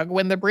dog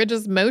when the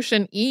bridge's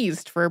motion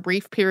eased for a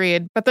brief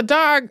period, but the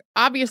dog,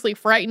 obviously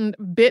frightened,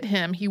 bit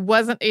him. He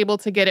wasn't able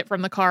to get it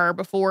from the car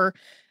before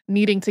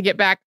needing to get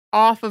back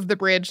off of the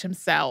bridge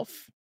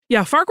himself.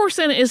 Yeah,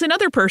 Farquharson is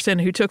another person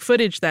who took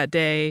footage that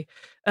day.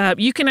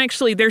 You can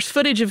actually, there's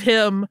footage of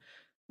him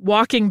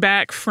walking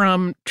back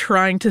from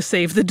trying to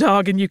save the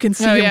dog, and you can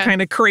see him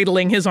kind of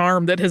cradling his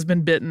arm that has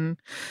been bitten.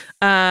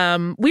 We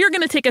are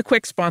going to take a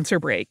quick sponsor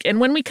break, and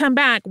when we come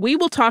back, we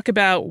will talk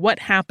about what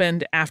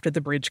happened after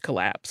the bridge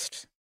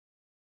collapsed.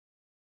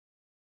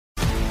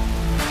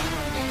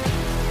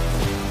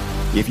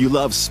 If you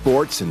love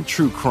sports and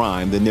true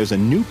crime, then there's a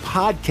new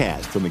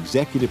podcast from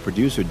executive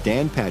producer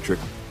Dan Patrick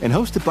and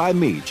hosted by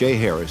me, Jay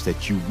Harris,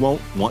 that you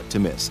won't want to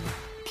miss.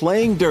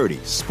 Playing Dirty: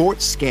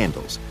 Sports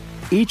Scandals.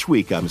 Each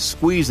week, I'm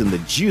squeezing the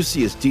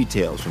juiciest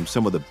details from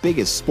some of the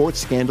biggest sports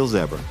scandals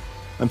ever.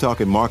 I'm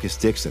talking Marcus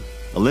Dixon,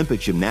 Olympic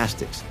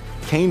gymnastics,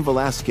 Cain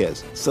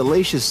Velasquez,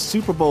 salacious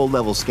Super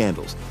Bowl-level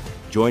scandals.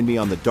 Join me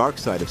on the dark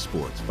side of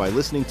sports by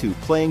listening to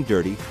Playing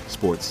Dirty: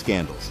 Sports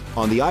Scandals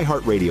on the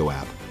iHeartRadio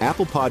app,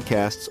 Apple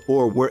Podcasts,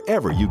 or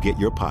wherever you get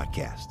your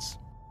podcasts.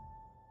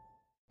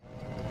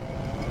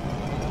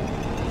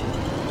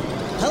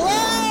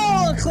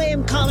 Hello,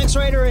 acclaimed comics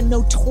writer and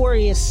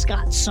notorious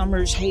Scott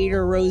Summers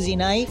hater, Rosie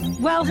Knight.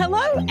 Well,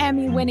 hello,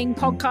 Emmy-winning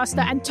podcaster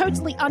and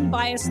totally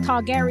unbiased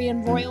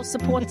Targaryen royal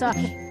supporter,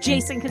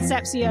 Jason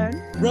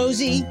Concepcion.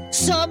 Rosie,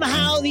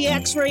 somehow the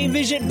X-Ray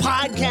Vision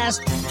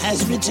podcast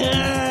has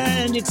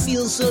returned. It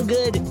feels so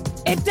good.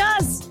 It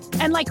does.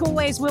 And like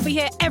always, we'll be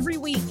here every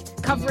week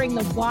covering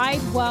the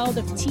wide world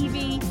of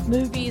TV,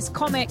 movies,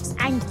 comics,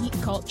 and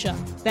geek culture.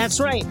 That's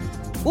right.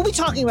 We'll be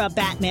talking about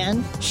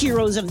Batman,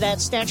 heroes of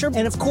that stature,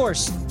 and of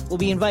course, We'll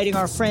be inviting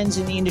our friends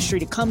in the industry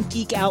to come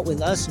geek out with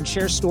us and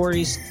share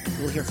stories.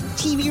 We'll hear from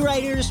TV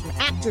writers, from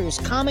actors,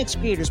 comics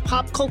creators,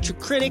 pop culture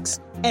critics,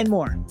 and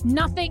more.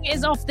 Nothing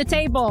is off the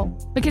table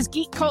because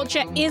geek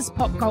culture is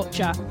pop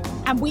culture,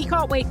 and we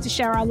can't wait to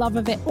share our love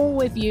of it all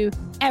with you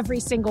every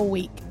single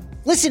week.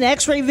 Listen to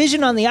X-Ray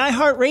Vision on the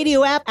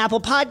iHeartRadio app,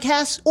 Apple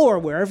Podcasts, or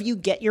wherever you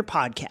get your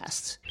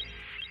podcasts.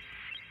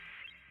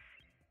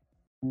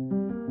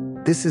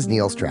 This is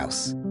Neil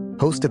Strauss,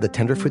 host of the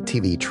Tenderfoot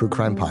TV True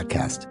Crime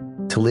Podcast,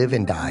 To Live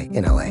and Die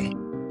in LA.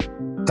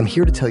 I'm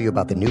here to tell you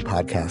about the new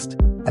podcast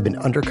I've been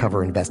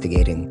undercover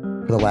investigating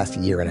for the last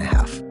year and a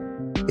half.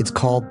 It's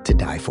called To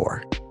Die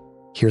For.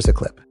 Here's a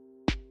clip.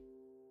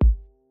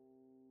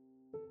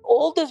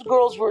 All these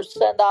girls were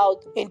sent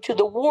out into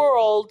the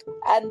world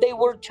and they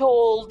were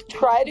told,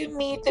 try to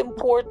meet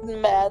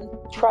important men,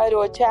 try to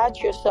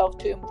attach yourself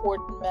to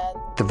important men.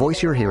 The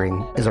voice you're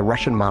hearing is a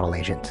Russian model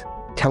agent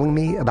telling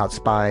me about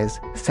spies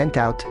sent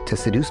out to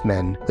seduce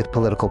men with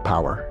political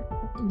power.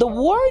 The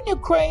war in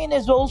Ukraine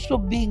is also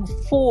being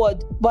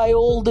fought by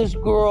all these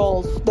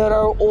girls that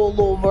are all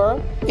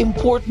over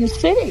important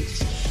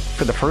cities.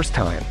 For the first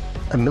time,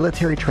 a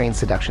military-trained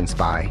seduction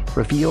spy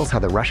reveals how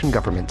the Russian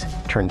government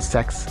turned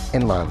sex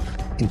and love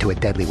into a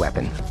deadly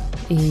weapon.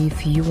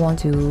 If you want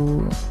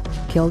to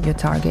kill your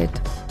target,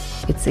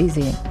 it's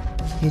easy.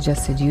 You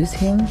just seduce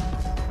him,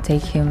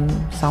 take him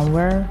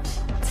somewhere,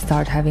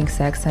 start having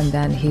sex, and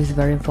then he's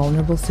very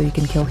vulnerable, so you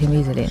can kill him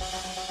easily.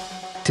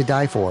 To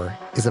Die For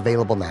is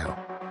available now.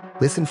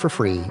 Listen for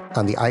free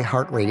on the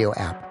iHeartRadio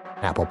app,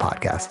 Apple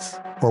Podcasts,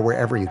 or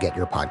wherever you get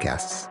your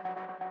podcasts.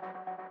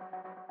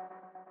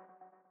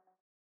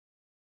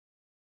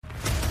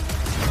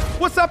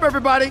 What's up,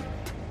 everybody?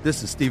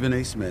 This is Stephen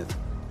A. Smith.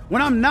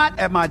 When I'm not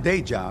at my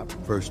day job,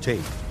 First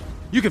Take,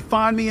 you can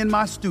find me in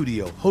my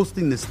studio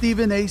hosting the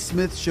Stephen A.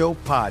 Smith Show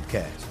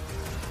podcast.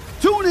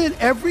 Tune in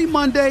every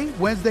Monday,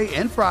 Wednesday,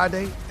 and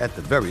Friday, at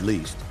the very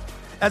least,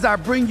 as I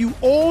bring you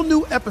all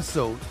new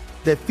episodes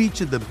that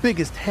feature the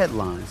biggest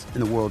headlines in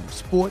the world of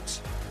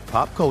sports,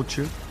 pop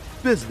culture,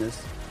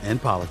 business,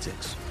 and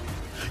politics.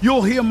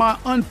 You'll hear my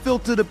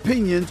unfiltered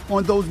opinions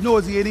on those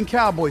nauseating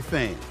Cowboy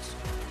fans,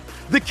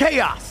 the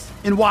chaos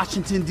in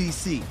Washington,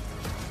 D.C.,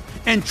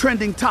 and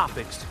trending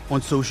topics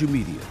on social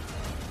media,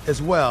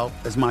 as well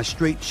as my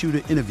straight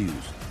shooter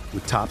interviews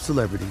with top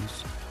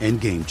celebrities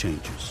and game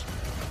changers.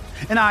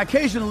 And I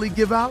occasionally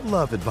give out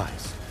love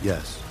advice.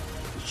 Yes,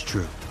 it's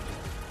true.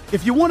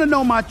 If you want to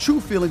know my true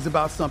feelings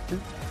about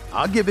something,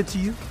 I'll give it to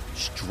you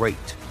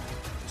straight.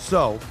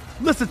 So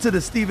listen to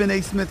the Stephen A.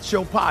 Smith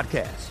Show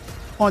podcast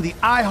on the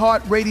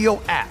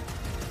iHeartRadio app,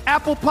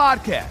 Apple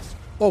Podcasts,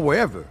 or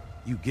wherever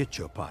you get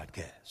your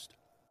podcast.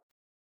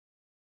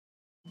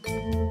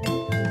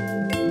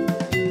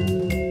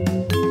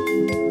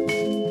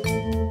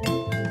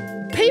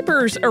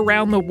 Papers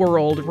around the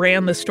world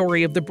ran the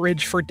story of the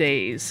bridge for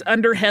days,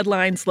 under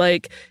headlines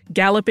like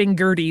 "Galloping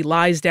Gertie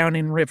lies down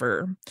in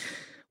river."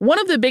 One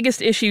of the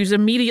biggest issues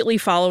immediately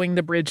following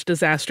the bridge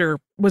disaster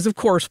was, of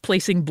course,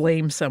 placing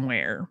blame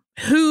somewhere.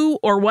 Who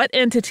or what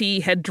entity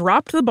had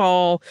dropped the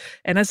ball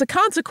and, as a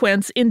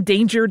consequence,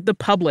 endangered the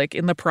public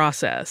in the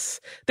process?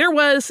 There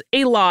was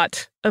a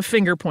lot of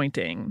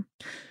finger-pointing.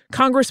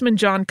 Congressman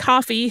John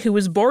Coffey, who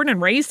was born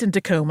and raised in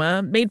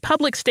Tacoma, made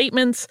public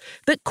statements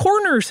that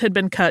corners had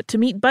been cut to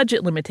meet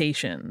budget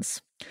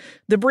limitations.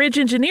 The bridge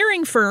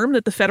engineering firm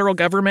that the federal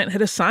government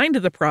had assigned to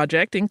the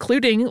project,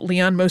 including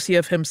Leon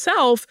Mosiev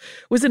himself,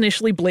 was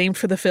initially blamed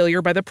for the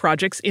failure by the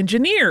project's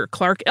engineer,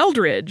 Clark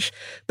Eldridge.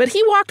 But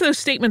he walked those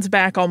statements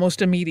back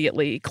almost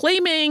immediately,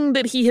 claiming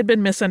that he had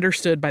been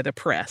misunderstood by the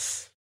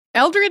press.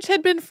 Eldridge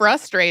had been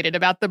frustrated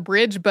about the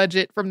bridge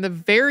budget from the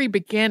very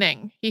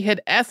beginning. He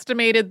had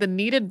estimated the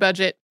needed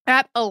budget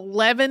at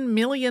 $11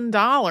 million.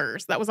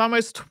 That was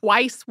almost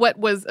twice what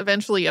was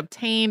eventually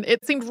obtained.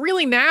 It seemed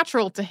really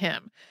natural to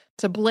him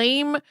to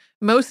blame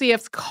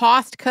Mosiev's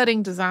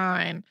cost-cutting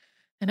design.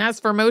 And as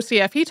for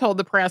Mosiev, he told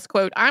the press,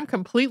 quote, "I'm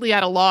completely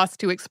at a loss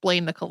to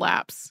explain the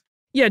collapse."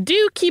 Yeah,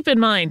 do keep in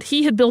mind,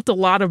 he had built a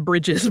lot of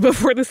bridges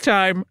before this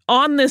time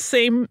on this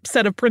same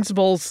set of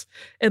principles,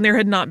 and there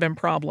had not been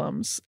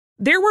problems.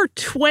 There were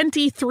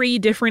 23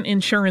 different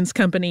insurance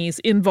companies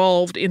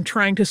involved in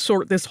trying to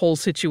sort this whole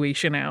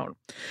situation out.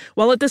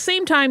 While at the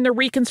same time, the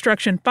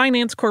Reconstruction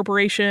Finance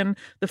Corporation,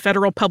 the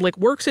Federal Public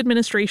Works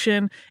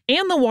Administration,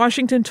 and the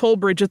Washington Toll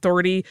Bridge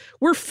Authority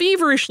were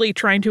feverishly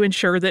trying to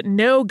ensure that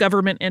no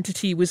government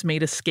entity was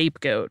made a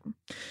scapegoat.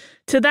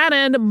 To that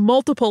end,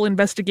 multiple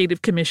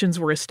investigative commissions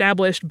were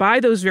established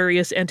by those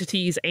various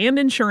entities and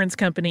insurance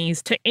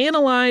companies to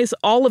analyze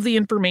all of the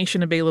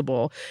information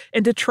available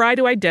and to try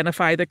to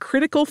identify the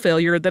critical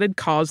failure that had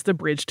caused the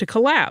bridge to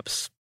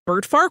collapse.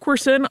 Bert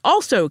Farquharson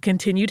also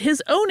continued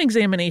his own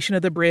examination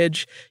of the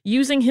bridge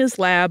using his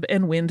lab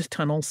and wind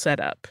tunnel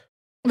setup.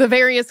 The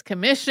various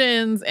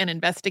commissions and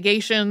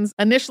investigations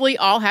initially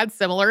all had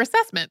similar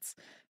assessments.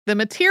 The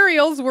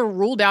materials were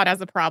ruled out as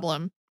a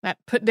problem. That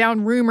put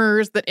down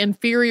rumors that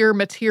inferior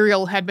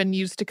material had been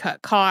used to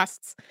cut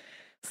costs.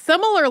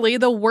 Similarly,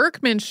 the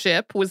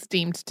workmanship was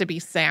deemed to be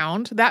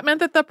sound. That meant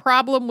that the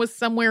problem was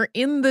somewhere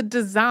in the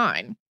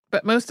design.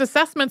 But most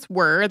assessments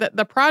were that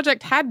the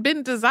project had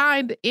been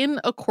designed in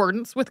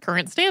accordance with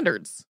current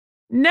standards.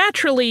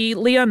 Naturally,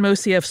 Leon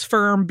Mosieff's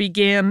firm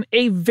began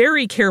a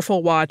very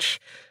careful watch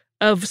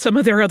of some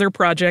of their other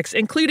projects,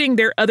 including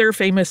their other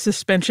famous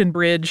suspension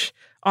bridge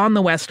on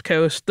the West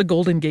Coast, the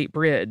Golden Gate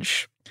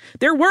Bridge.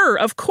 There were,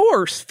 of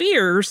course,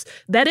 fears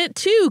that it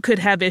too could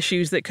have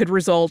issues that could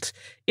result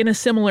in a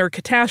similar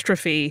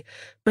catastrophe,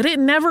 but it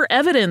never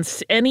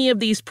evidenced any of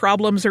these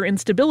problems or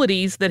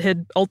instabilities that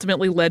had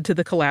ultimately led to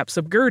the collapse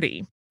of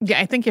Gertie. Yeah,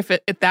 I think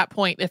at that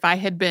point, if I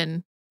had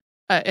been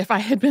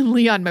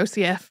Leon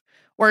Mosieff,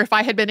 or if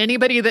I had been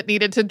anybody that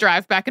needed to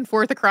drive back and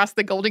forth across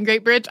the Golden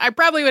Gate Bridge, I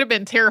probably would have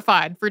been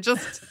terrified for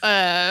just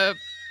an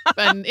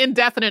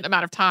indefinite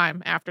amount of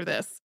time after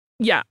this.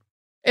 Yeah.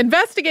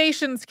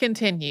 Investigations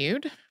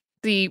continued.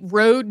 The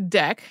road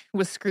deck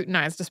was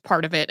scrutinized as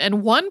part of it,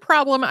 and one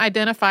problem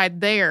identified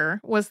there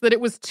was that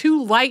it was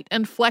too light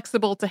and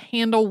flexible to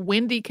handle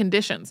windy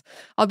conditions,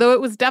 although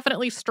it was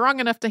definitely strong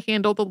enough to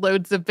handle the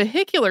loads of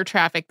vehicular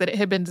traffic that it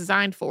had been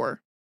designed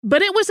for.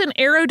 But it was an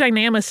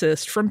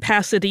aerodynamicist from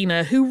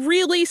Pasadena who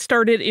really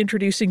started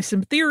introducing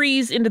some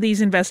theories into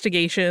these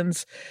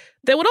investigations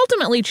that would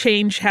ultimately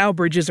change how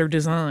bridges are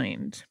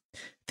designed.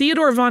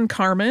 Theodore von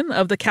Karman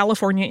of the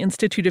California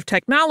Institute of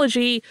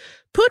Technology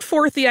put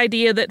forth the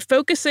idea that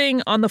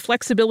focusing on the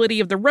flexibility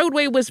of the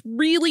roadway was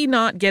really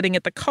not getting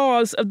at the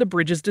cause of the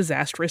bridge's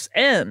disastrous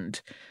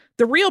end.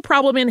 The real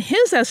problem in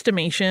his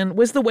estimation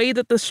was the way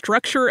that the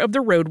structure of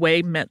the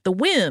roadway met the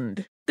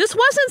wind. This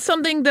wasn't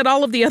something that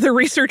all of the other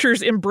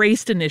researchers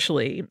embraced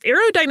initially.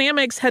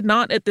 Aerodynamics had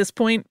not, at this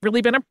point,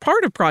 really been a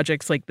part of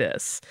projects like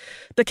this.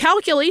 The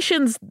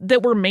calculations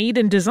that were made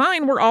in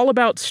design were all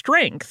about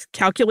strength,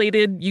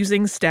 calculated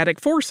using static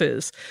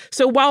forces.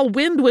 So while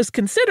wind was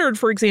considered,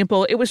 for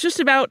example, it was just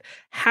about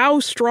how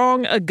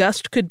strong a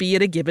gust could be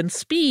at a given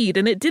speed,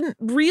 and it didn't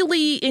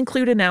really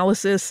include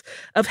analysis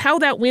of how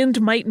that wind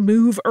might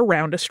move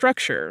around a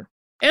structure.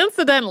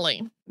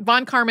 Incidentally,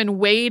 von Karman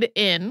weighed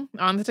in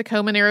on the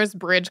Tacoma Narrows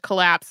Bridge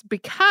collapse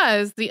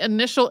because the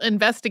initial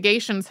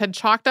investigations had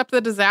chalked up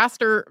the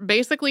disaster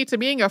basically to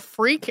being a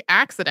freak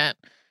accident.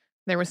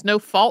 There was no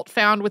fault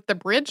found with the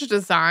bridge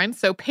design,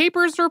 so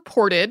papers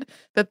reported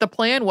that the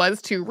plan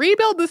was to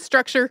rebuild the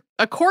structure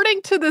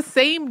according to the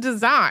same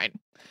design.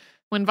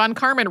 When von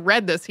Karman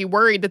read this, he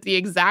worried that the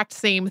exact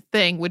same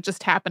thing would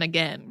just happen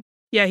again.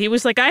 Yeah, he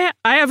was like, I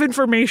have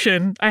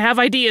information. I have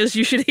ideas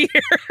you should hear.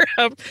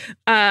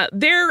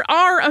 There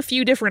are a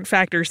few different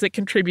factors that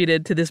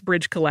contributed to this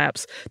bridge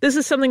collapse. This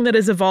is something that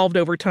has evolved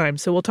over time,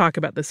 so we'll talk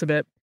about this a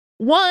bit.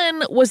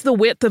 One was the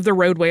width of the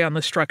roadway on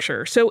the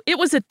structure. So it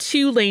was a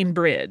 2-lane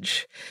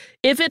bridge.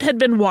 If it had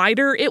been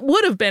wider, it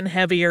would have been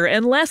heavier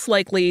and less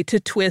likely to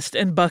twist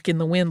and buck in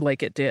the wind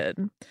like it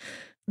did.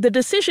 The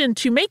decision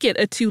to make it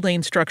a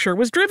 2-lane structure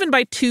was driven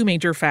by two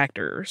major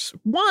factors.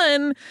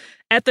 One,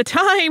 at the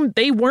time,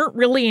 they weren't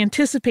really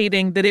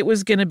anticipating that it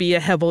was going to be a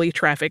heavily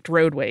trafficked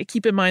roadway.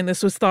 Keep in mind,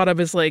 this was thought of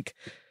as like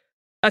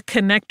a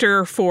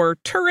connector for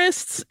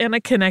tourists and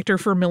a connector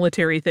for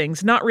military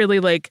things, not really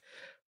like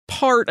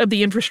part of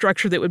the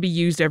infrastructure that would be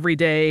used every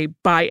day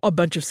by a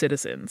bunch of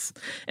citizens.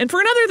 And for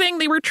another thing,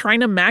 they were trying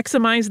to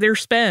maximize their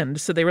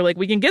spend. So they were like,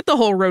 we can get the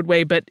whole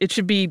roadway, but it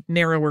should be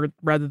narrower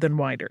rather than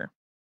wider.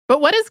 But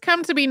what has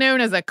come to be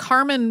known as a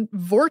Karman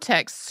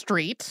vortex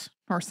street,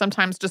 or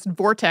sometimes just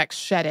vortex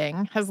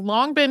shedding, has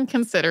long been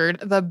considered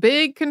the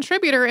big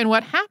contributor in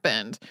what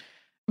happened.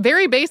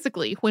 Very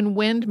basically, when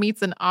wind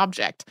meets an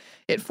object,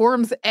 it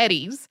forms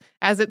eddies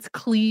as it's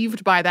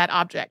cleaved by that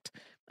object.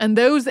 And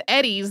those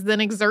eddies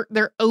then exert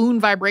their own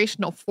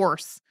vibrational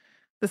force.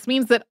 This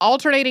means that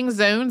alternating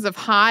zones of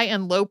high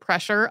and low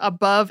pressure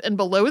above and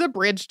below the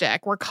bridge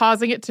deck were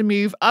causing it to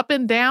move up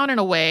and down in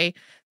a way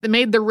that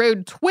made the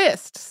road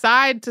twist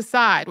side to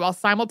side while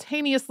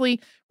simultaneously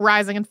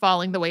rising and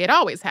falling the way it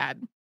always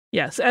had.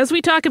 Yes, as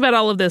we talk about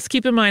all of this,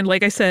 keep in mind,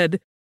 like I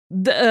said,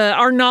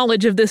 our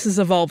knowledge of this is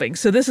evolving.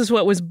 So this is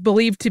what was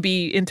believed to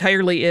be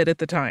entirely it at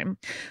the time.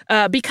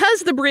 Because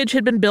the bridge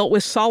had been built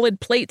with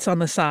solid plates on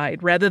the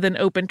side rather than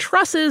open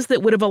trusses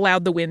that would have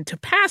allowed the wind to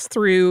pass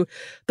through,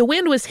 the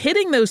wind was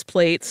hitting those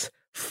plates,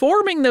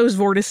 forming those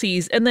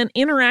vortices, and then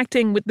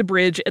interacting with the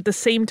bridge at the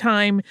same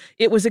time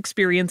it was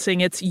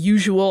experiencing its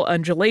usual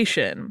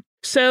undulation.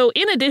 So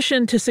in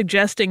addition to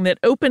suggesting that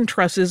open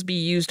trusses be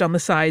used on the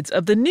sides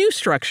of the new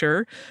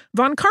structure,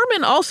 von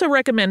Karman also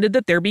recommended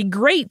that there be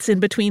grates in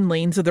between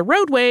lanes of the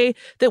roadway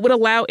that would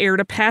allow air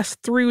to pass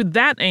through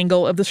that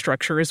angle of the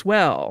structure as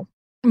well.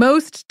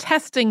 Most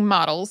testing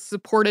models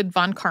supported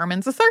von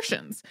Karman's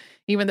assertions,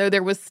 even though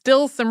there was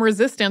still some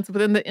resistance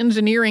within the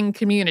engineering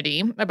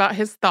community about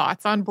his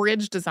thoughts on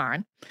bridge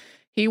design.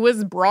 He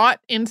was brought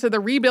into the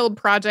rebuild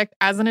project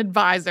as an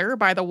advisor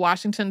by the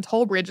Washington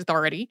Toll Bridge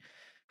Authority.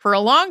 For a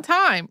long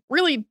time,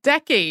 really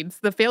decades,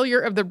 the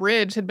failure of the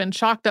bridge had been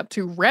chalked up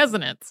to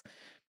resonance,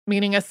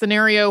 meaning a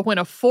scenario when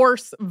a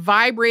force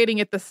vibrating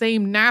at the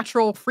same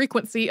natural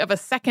frequency of a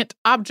second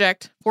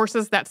object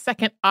forces that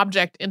second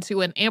object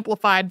into an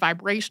amplified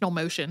vibrational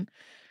motion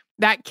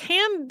that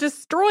can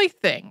destroy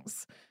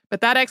things.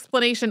 But that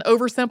explanation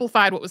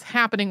oversimplified what was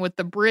happening with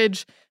the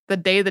bridge the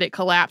day that it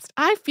collapsed.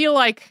 I feel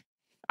like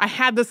I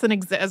had this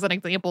as an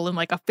example in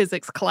like a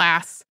physics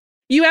class.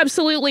 You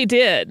absolutely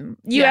did.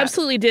 You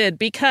absolutely did,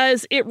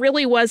 because it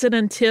really wasn't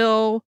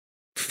until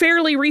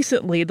fairly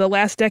recently, the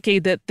last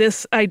decade, that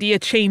this idea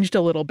changed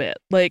a little bit.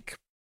 Like,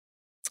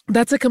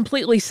 that's a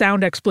completely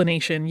sound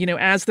explanation. You know,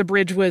 as the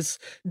bridge was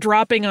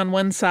dropping on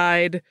one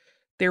side,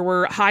 there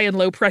were high and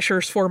low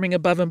pressures forming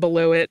above and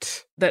below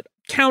it that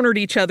countered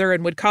each other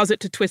and would cause it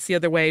to twist the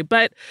other way.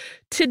 But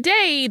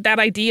today, that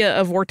idea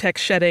of vortex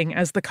shedding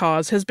as the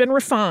cause has been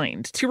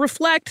refined to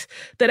reflect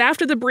that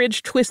after the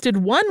bridge twisted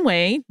one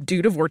way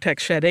due to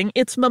vortex shedding,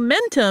 its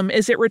momentum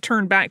as it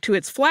returned back to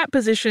its flat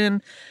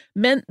position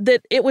meant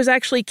that it was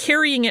actually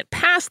carrying it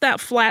past that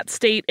flat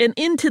state and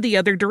into the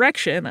other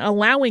direction,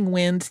 allowing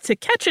wind to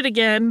catch it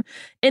again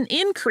and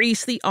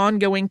increase the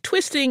ongoing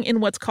twisting in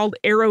what's called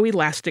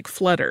aeroelastic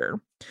flutter.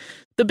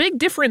 The big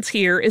difference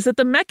here is that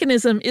the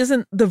mechanism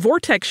isn't the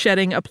vortex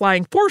shedding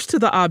applying force to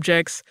the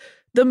objects.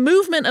 The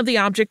movement of the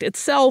object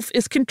itself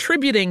is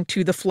contributing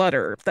to the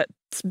flutter.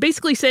 That's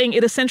basically saying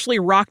it essentially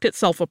rocked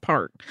itself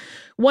apart.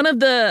 One of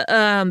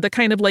the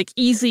kind of like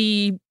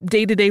easy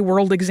day-to-day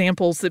world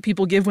examples that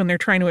people give when they're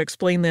trying to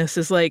explain this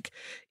is like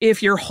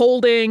if you're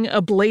holding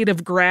a blade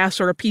of grass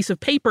or a piece of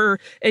paper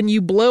and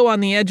you blow on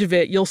the edge of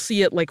it, you'll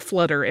see it like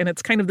flutter. And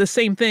it's kind of the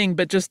same thing,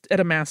 but just at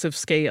a massive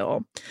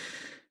scale.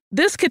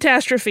 This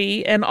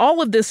catastrophe and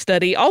all of this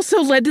study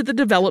also led to the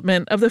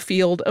development of the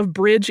field of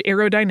bridge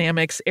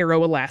aerodynamics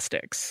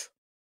aeroelastics.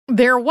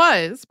 There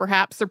was,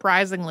 perhaps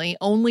surprisingly,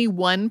 only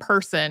one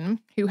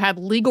person who had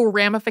legal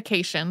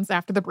ramifications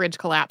after the bridge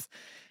collapse.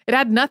 It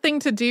had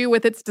nothing to do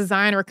with its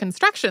design or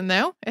construction,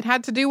 though. It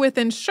had to do with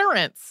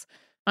insurance.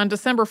 On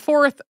December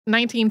 4th,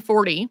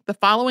 1940, the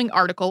following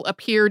article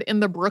appeared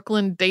in the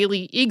Brooklyn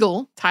Daily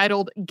Eagle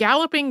titled,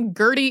 "Galloping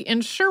Gertie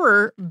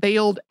Insurer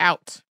Bailed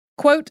Out."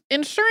 Quote,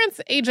 insurance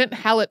agent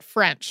Hallett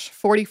French,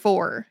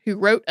 44, who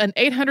wrote an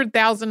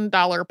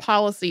 $800,000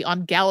 policy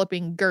on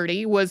Galloping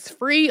Gertie, was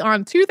free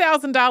on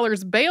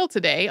 $2,000 bail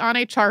today on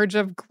a charge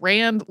of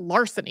grand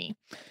larceny.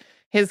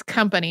 His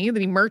company,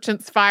 the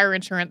Merchants Fire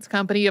Insurance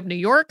Company of New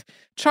York,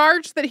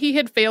 charged that he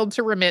had failed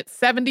to remit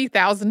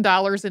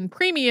 $70,000 in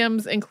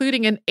premiums,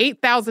 including an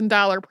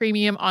 $8,000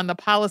 premium on the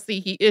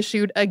policy he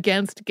issued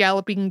against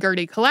Galloping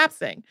Gertie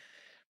collapsing.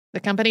 The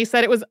company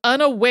said it was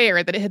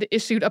unaware that it had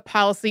issued a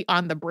policy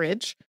on the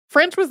bridge.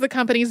 French was the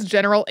company's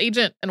general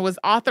agent and was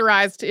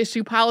authorized to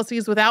issue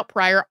policies without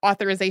prior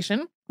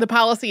authorization. The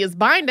policy is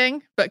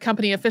binding, but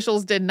company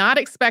officials did not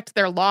expect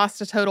their loss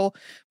to total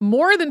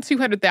more than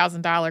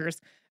 $200,000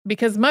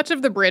 because much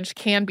of the bridge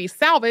can be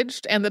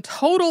salvaged and the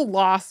total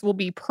loss will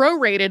be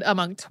prorated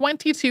among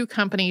 22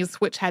 companies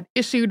which had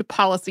issued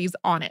policies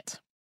on it.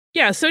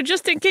 Yeah, so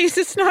just in case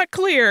it's not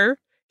clear,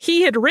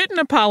 he had written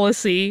a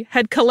policy,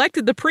 had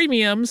collected the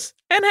premiums,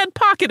 and had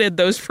pocketed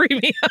those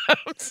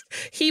premiums.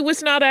 He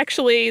was not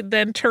actually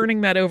then turning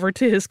that over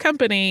to his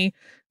company.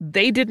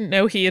 They didn't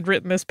know he had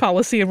written this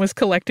policy and was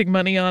collecting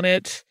money on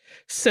it.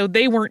 So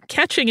they weren't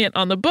catching it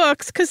on the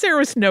books because there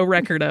was no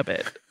record of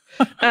it.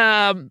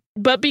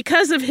 But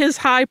because of his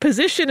high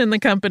position in the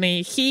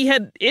company, he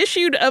had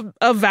issued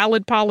a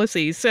valid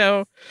policy.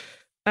 So,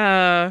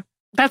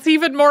 that's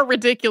even more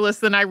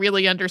ridiculous than I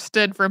really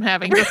understood from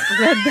having just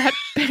read that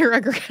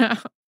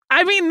paragraph.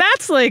 I mean,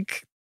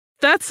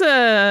 that's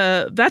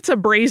a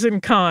brazen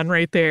con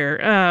right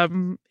there.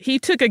 He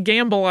took a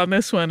gamble on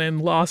this one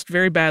and lost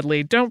very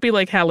badly. Don't be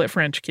like Hallett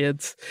French,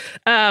 kids.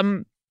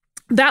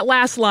 That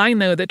last line,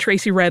 though, that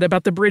Tracy read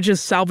about the bridge's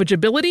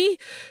salvageability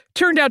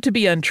turned out to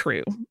be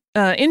untrue.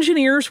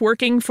 Engineers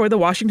working for the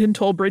Washington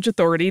Toll Bridge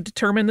Authority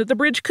determined that the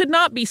bridge could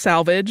not be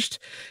salvaged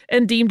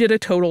and deemed it a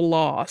total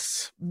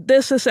loss.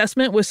 This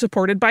assessment was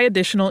supported by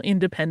additional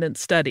independent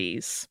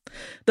studies.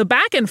 The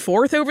back and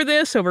forth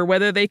over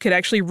whether they could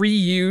actually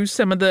reuse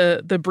some of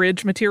the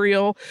bridge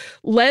material,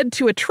 led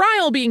to a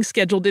trial being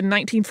scheduled in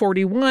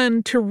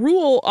 1941 to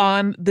rule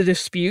on the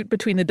dispute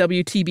between the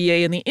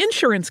WTBA and the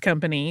insurance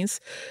companies,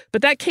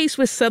 but that case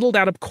was settled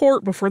out of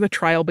court before the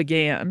trial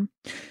began.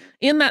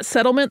 In that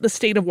settlement, the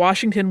state of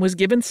Washington was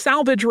given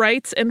salvage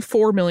rights and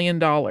 $4 million.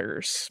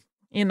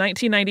 In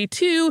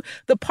 1992,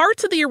 the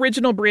parts of the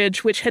original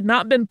bridge which had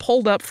not been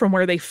pulled up from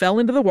where they fell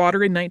into the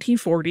water in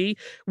 1940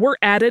 were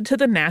added to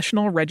the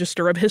National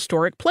Register of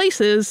Historic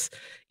Places,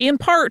 in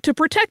part to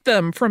protect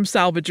them from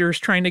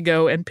salvagers trying to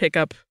go and pick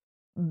up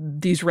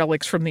these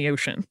relics from the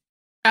ocean.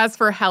 As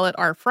for Hallett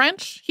R.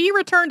 French, he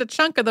returned a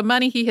chunk of the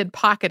money he had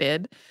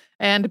pocketed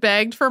and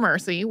begged for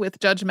mercy with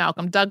Judge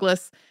Malcolm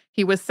Douglas.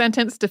 He was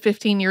sentenced to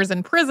 15 years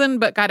in prison,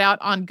 but got out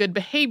on good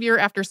behavior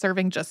after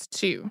serving just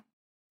 2.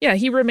 Yeah,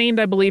 he remained,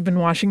 I believe, in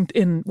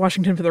Washington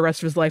for the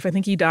rest of his life. I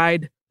think he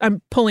died,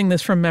 I'm pulling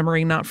this from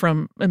memory, not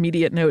from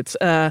immediate notes,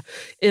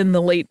 in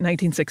the late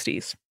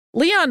 1960s.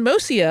 Leon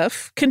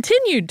Mosieff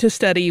continued to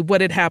study what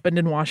had happened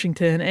in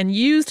Washington and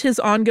used his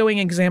ongoing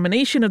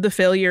examination of the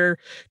failure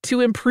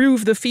to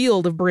improve the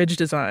field of bridge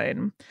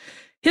design.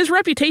 His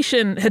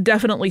reputation had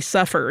definitely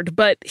suffered,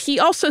 but he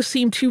also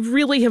seemed to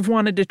really have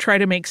wanted to try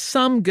to make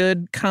some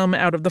good come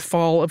out of the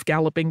fall of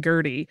Galloping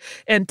Gertie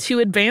and to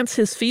advance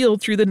his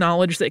field through the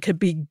knowledge that could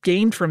be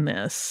gained from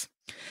this.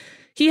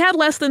 He had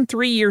less than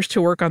 3 years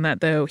to work on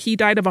that, though. He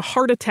died of a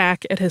heart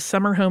attack at his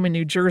summer home in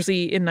New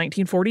Jersey in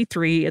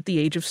 1943 at the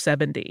age of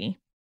 70.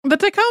 The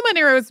Tacoma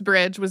Narrows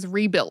Bridge was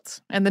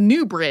rebuilt, and the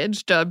new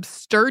bridge, dubbed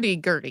Sturdy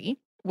Gertie,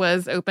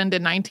 was opened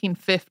in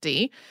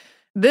 1950.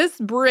 This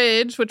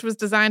bridge, which was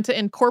designed to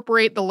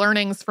incorporate the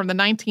learnings from the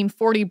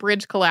 1940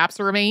 bridge collapse,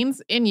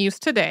 remains in use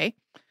today.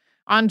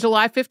 On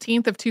July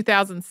 15th of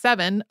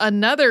 2007,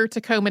 another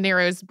Tacoma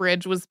Narrows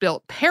Bridge was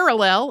built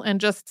parallel and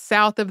just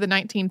south of the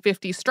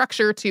 1950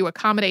 structure to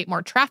accommodate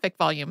more traffic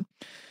volume.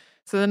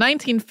 So the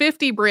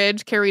 1950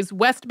 bridge carries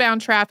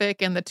westbound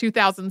traffic, and the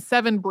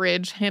 2007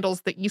 bridge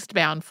handles the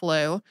eastbound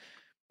flow.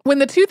 When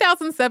the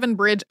 2007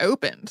 bridge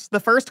opened, the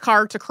first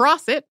car to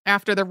cross it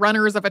after the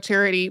Runners of a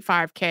Charity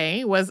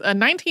 5K was a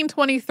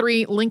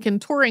 1923 Lincoln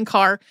touring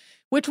car,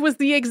 which was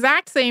the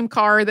exact same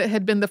car that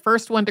had been the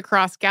first one to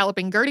cross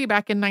Galloping Gertie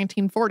back in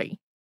 1940.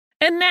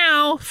 And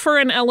now for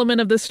an element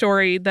of the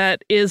story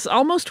that is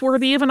almost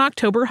worthy of an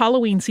October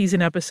Halloween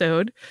season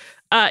episode.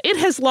 It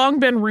has long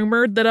been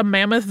rumored that a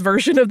mammoth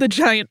version of the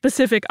giant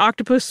Pacific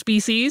octopus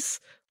species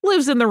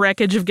lives in the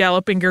wreckage of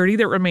Galloping Gertie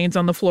that remains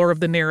on the floor of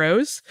the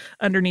Narrows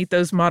underneath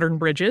those modern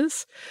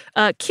bridges.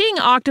 King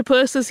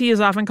Octopus, as he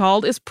is often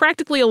called, is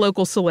practically a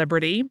local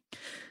celebrity.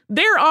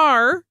 There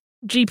are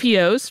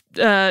GPOs,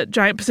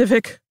 giant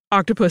Pacific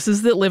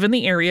octopuses, that live in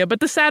the area, but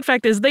the sad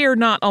fact is they are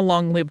not a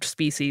long-lived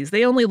species.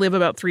 They only live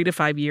about 3 to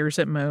 5 years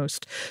at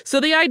most. So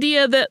the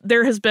idea that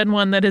there has been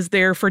one that is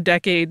there for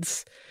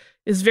decades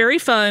is very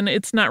fun.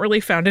 It's not really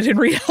founded in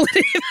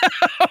reality,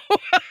 though.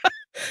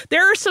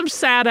 There are some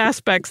sad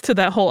aspects to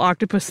that whole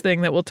octopus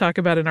thing that we'll talk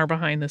about in our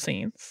behind the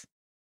scenes.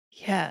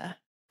 Yeah.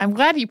 I'm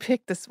glad you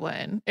picked this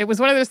one. It was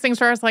one of those things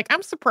where I was like,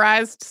 I'm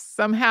surprised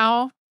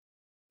somehow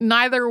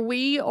neither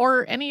we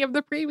or any of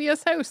the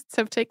previous hosts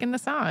have taken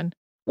this on.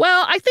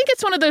 Well, I think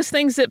it's one of those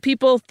things that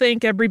people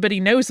think everybody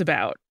knows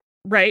about,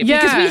 right? Yeah.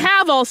 Because we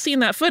have all seen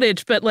that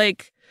footage, but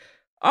like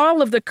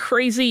all of the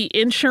crazy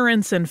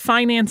insurance and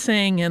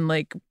financing and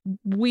like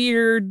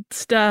weird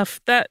stuff,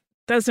 that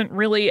doesn't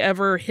really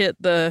ever hit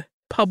the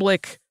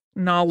public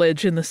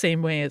knowledge in the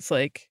same way. It's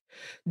like,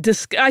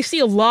 I see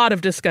a lot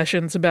of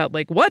discussions about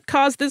like what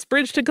caused this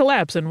bridge to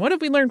collapse and what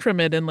have we learned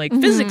from it, and like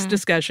physics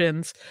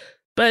discussions.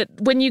 But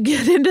when you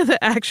get into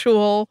the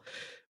actual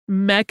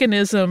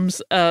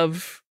mechanisms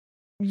of,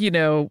 you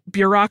know,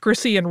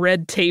 bureaucracy and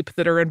red tape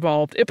that are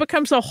involved, it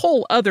becomes a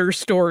whole other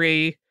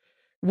story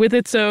with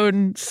its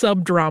own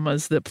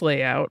sub-dramas that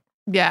play out.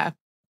 Yeah.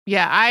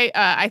 Yeah.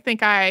 I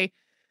think I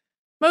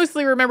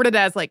mostly remembered it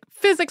as like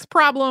physics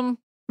problem,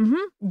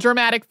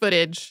 dramatic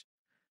footage,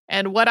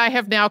 and what I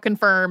have now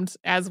confirmed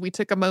as we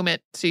took a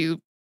moment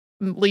to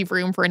leave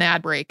room for an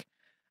ad break,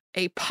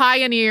 a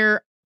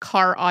Pioneer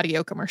car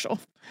audio commercial.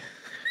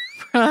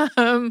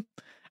 I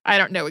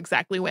don't know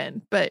exactly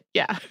when, but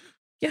yeah.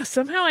 Yeah,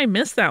 somehow I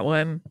missed that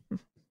one,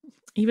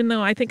 even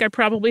though I think I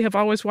probably have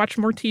always watched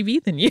more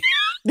TV than you.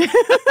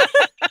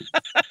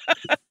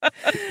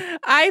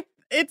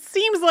 It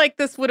seems like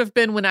this would have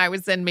been when I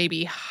was in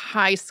maybe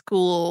high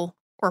school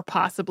or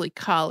possibly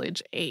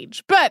college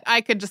age, but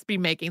I could just be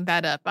making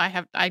that up.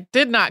 I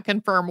did not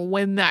confirm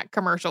when that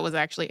commercial was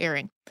actually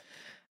airing.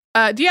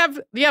 Do you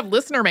have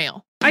listener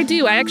mail? I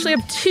do. I actually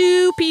have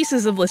 2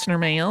 pieces of listener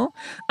mail.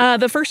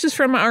 The first is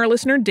from our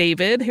listener,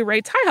 David, who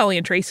writes, "Hi, Holly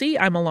and Tracy.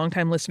 I'm a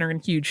longtime listener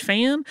and huge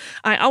fan.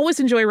 I always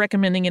enjoy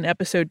recommending an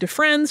episode to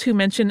friends who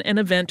mention an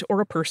event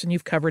or a person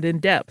you've covered in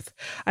depth.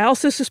 I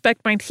also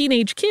suspect my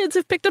teenage kids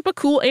have picked up a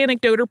cool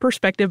anecdote or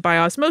perspective by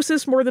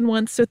osmosis more than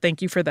once, so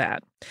thank you for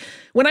that.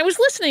 When I was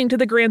listening to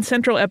the Grand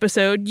Central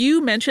episode,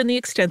 you mentioned the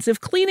extensive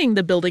cleaning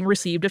the building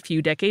received a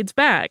few decades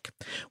back.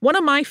 One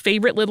of my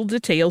favorite little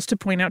details to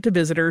point out to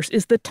visitors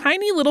is the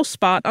tiny little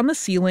spot on the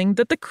ceiling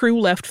that the crew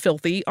left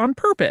filthy on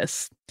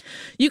purpose.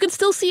 You can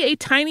still see a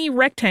tiny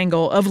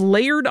rectangle of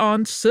layered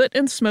on soot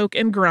and smoke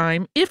and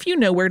grime if you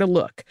know where to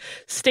look.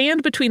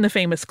 Stand between the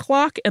famous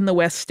clock and the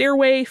west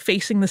stairway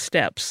facing the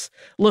steps.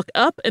 Look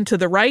up and to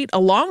the right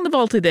along the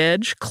vaulted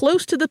edge,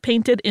 close to the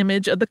painted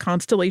image of the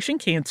constellation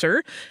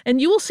Cancer, and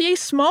you will see a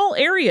small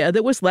area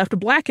that was left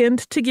blackened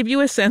to give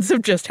you a sense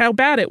of just how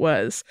bad it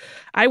was.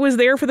 I was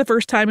there for the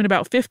first time in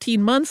about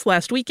 15 months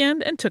last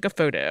weekend and took a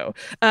photo."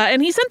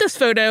 And he sent this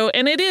photo,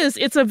 and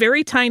it's a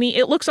very tiny,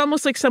 it looks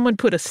almost like someone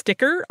put a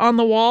sticker on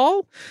the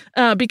wall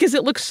because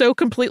it looks so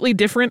completely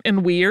different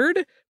and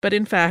weird. But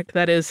in fact,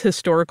 that is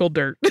historical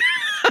dirt,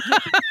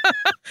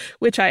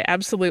 which I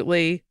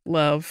absolutely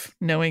love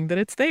knowing that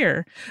it's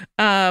there.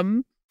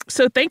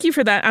 So thank you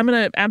for that. I'm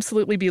going to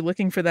absolutely be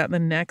looking for that the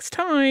next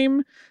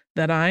time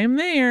that I am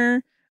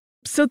there.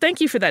 So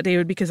thank you for that,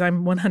 David, because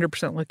I'm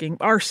 100% looking.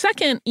 Our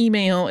second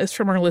email is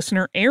from our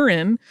listener,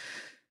 Aaron.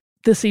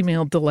 This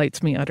email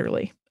delights me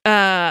utterly.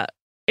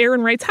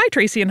 Aaron writes, "Hi,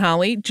 Tracy and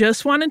Holly.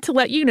 Just wanted to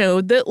let you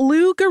know that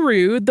Lou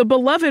Garou, the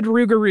beloved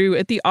Rougarou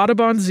at the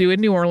Audubon Zoo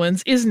in New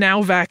Orleans, is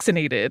now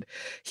vaccinated.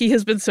 He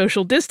has been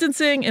social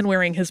distancing and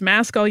wearing his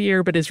mask all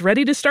year, but is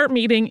ready to start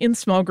meeting in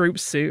small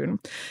groups soon.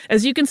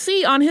 As you can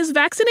see on his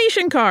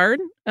vaccination card,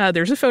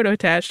 there's a photo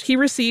attached. He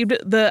received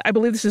I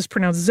believe this is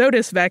pronounced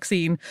Zoetis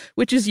vaccine,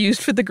 which is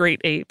used for the great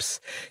apes.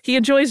 He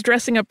enjoys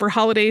dressing up for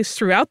holidays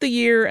throughout the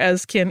year,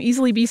 as can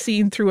easily be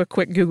seen through a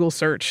quick Google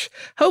search.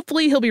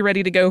 Hopefully he'll be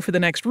ready to go for the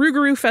next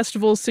Rougarou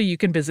festival so you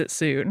can visit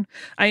soon.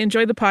 I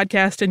enjoy the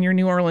podcast and your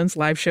New Orleans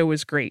live show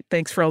was great.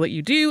 Thanks for all that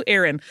you do,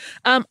 Aaron."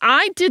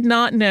 I did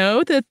not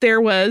know that there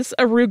was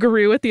a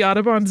Rougarou at the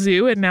Audubon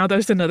Zoo, and now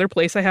there's another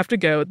place I have to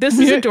go. This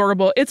is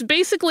adorable. It's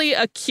basically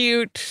a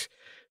cute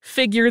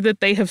figure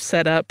that they have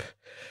set up,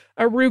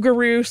 a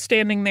Rougarou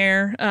standing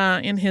there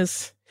in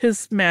his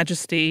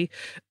majesty,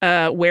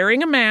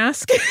 wearing a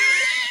mask.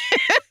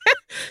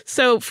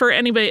 So for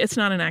anybody, it's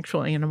not an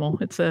actual animal.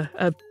 It's a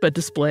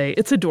display.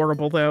 It's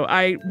adorable, though.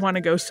 I want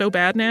to go so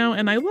bad now,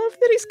 and I love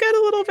that he's got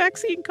a little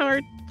vaccine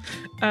card.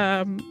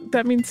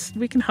 That means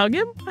we can hug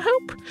him, I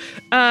hope.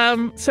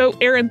 So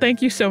Aaron,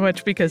 thank you so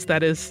much, because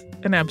that is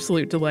an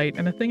absolute delight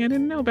and a thing I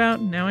didn't know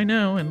about. Now I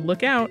know, and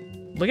look out.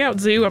 Look out,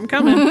 Zoo, I'm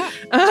coming.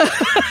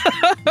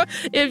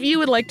 If you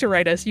would like to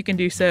write us, you can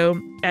do so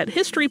at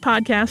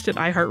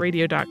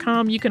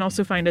historypodcast@iheartradio.com. You can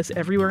also find us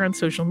everywhere on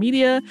social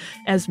media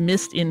as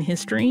Missed in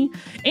History.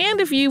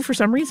 And if you, for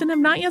some reason, have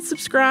not yet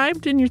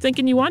subscribed and you're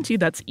thinking you want to,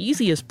 that's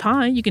easy as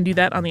pie. You can do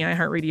that on the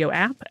iHeartRadio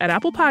app, at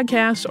Apple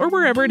Podcasts, or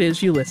wherever it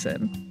is you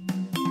listen.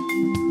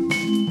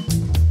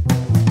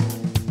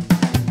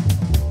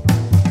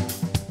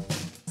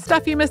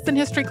 Stuff You Missed in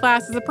History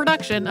Class is a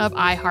production of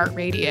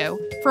iHeartRadio.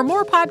 For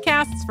more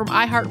podcasts from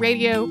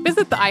iHeartRadio,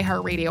 visit the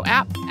iHeartRadio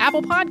app,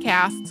 Apple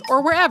Podcasts,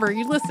 or wherever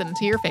you listen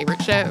to your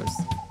favorite shows.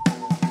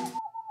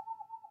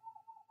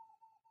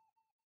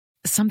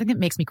 Something that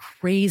makes me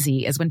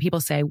crazy is when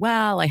people say,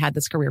 well, I had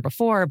this career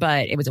before,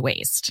 but it was a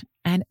waste.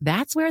 And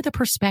that's where the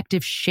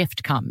perspective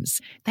shift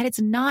comes, that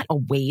it's not a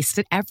waste,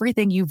 that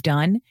everything you've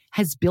done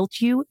has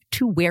built you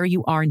to where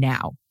you are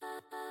now.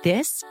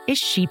 This is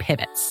She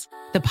Pivots,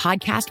 the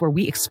podcast where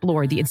we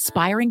explore the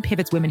inspiring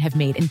pivots women have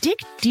made and dig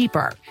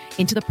deeper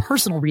into the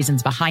personal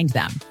reasons behind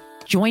them.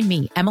 Join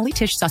me, Emily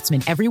Tish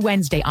Sussman, every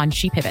Wednesday on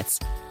She Pivots.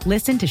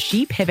 Listen to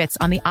She Pivots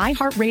on the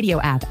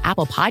iHeartRadio app,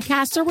 Apple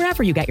Podcasts, or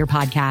wherever you get your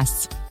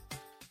podcasts.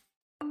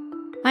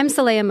 I'm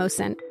Saleha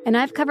Mohsin, and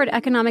I've covered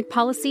economic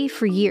policy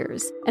for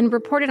years and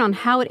reported on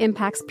how it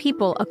impacts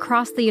people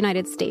across the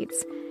United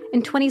States.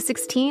 In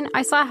 2016,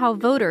 I saw how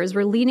voters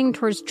were leaning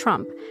towards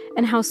Trump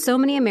and how so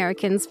many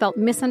Americans felt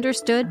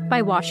misunderstood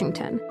by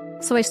Washington.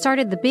 So I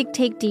started The Big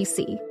Take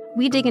DC.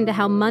 We dig into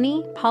how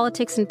money,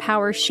 politics, and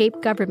power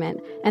shape government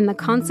and the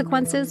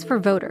consequences for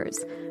voters.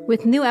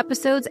 With new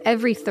episodes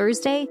every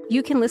Thursday,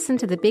 you can listen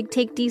to The Big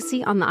Take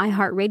DC on the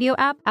iHeartRadio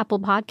app, Apple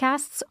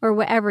Podcasts, or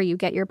wherever you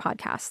get your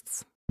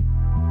podcasts.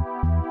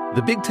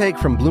 The Big Take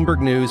from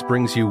Bloomberg News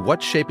brings you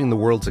what's shaping the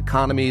world's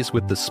economies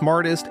with the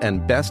smartest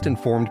and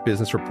best-informed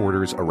business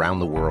reporters around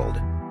the world.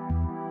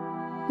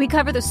 We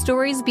cover the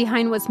stories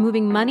behind what's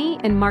moving money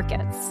and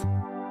markets,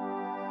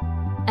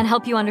 and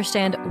help you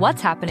understand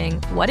what's happening,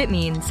 what it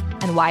means,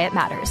 and why it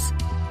matters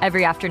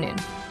every afternoon.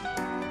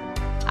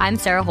 I'm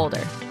Sarah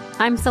Holder.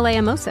 I'm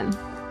Saleha Mohsin.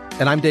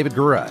 And I'm David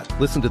Gura.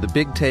 Listen to The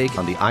Big Take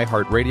on the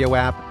iHeartRadio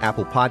app,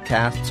 Apple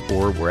Podcasts,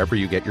 or wherever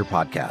you get your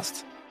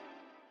podcasts.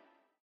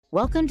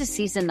 Welcome to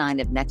Season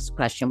 9 of Next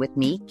Question with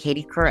me,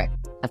 Katie Couric.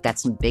 I've got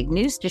some big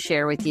news to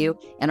share with you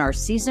in our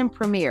season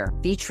premiere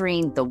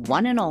featuring the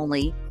one and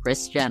only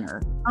Kris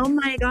Jenner. Oh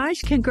my gosh,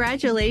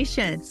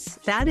 congratulations.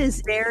 That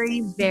is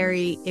very,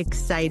 very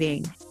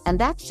exciting. And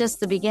that's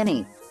just the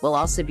beginning. We'll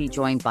also be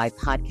joined by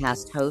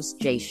podcast host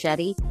Jay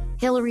Shetty,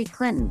 Hillary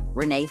Clinton,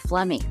 Renee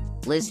Fleming,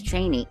 Liz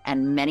Cheney,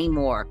 and many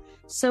more.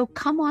 So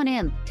come on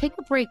in, take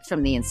a break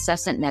from the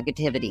incessant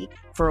negativity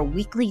for a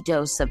weekly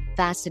dose of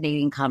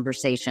fascinating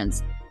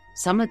conversations.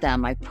 Some of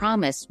them, I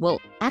promise, will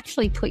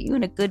actually put you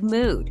in a good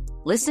mood.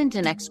 Listen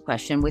to Next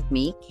Question with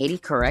me, Katie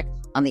Couric,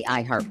 on the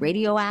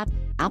iHeartRadio app,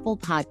 Apple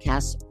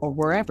Podcasts, or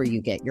wherever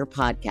you get your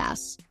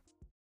podcasts.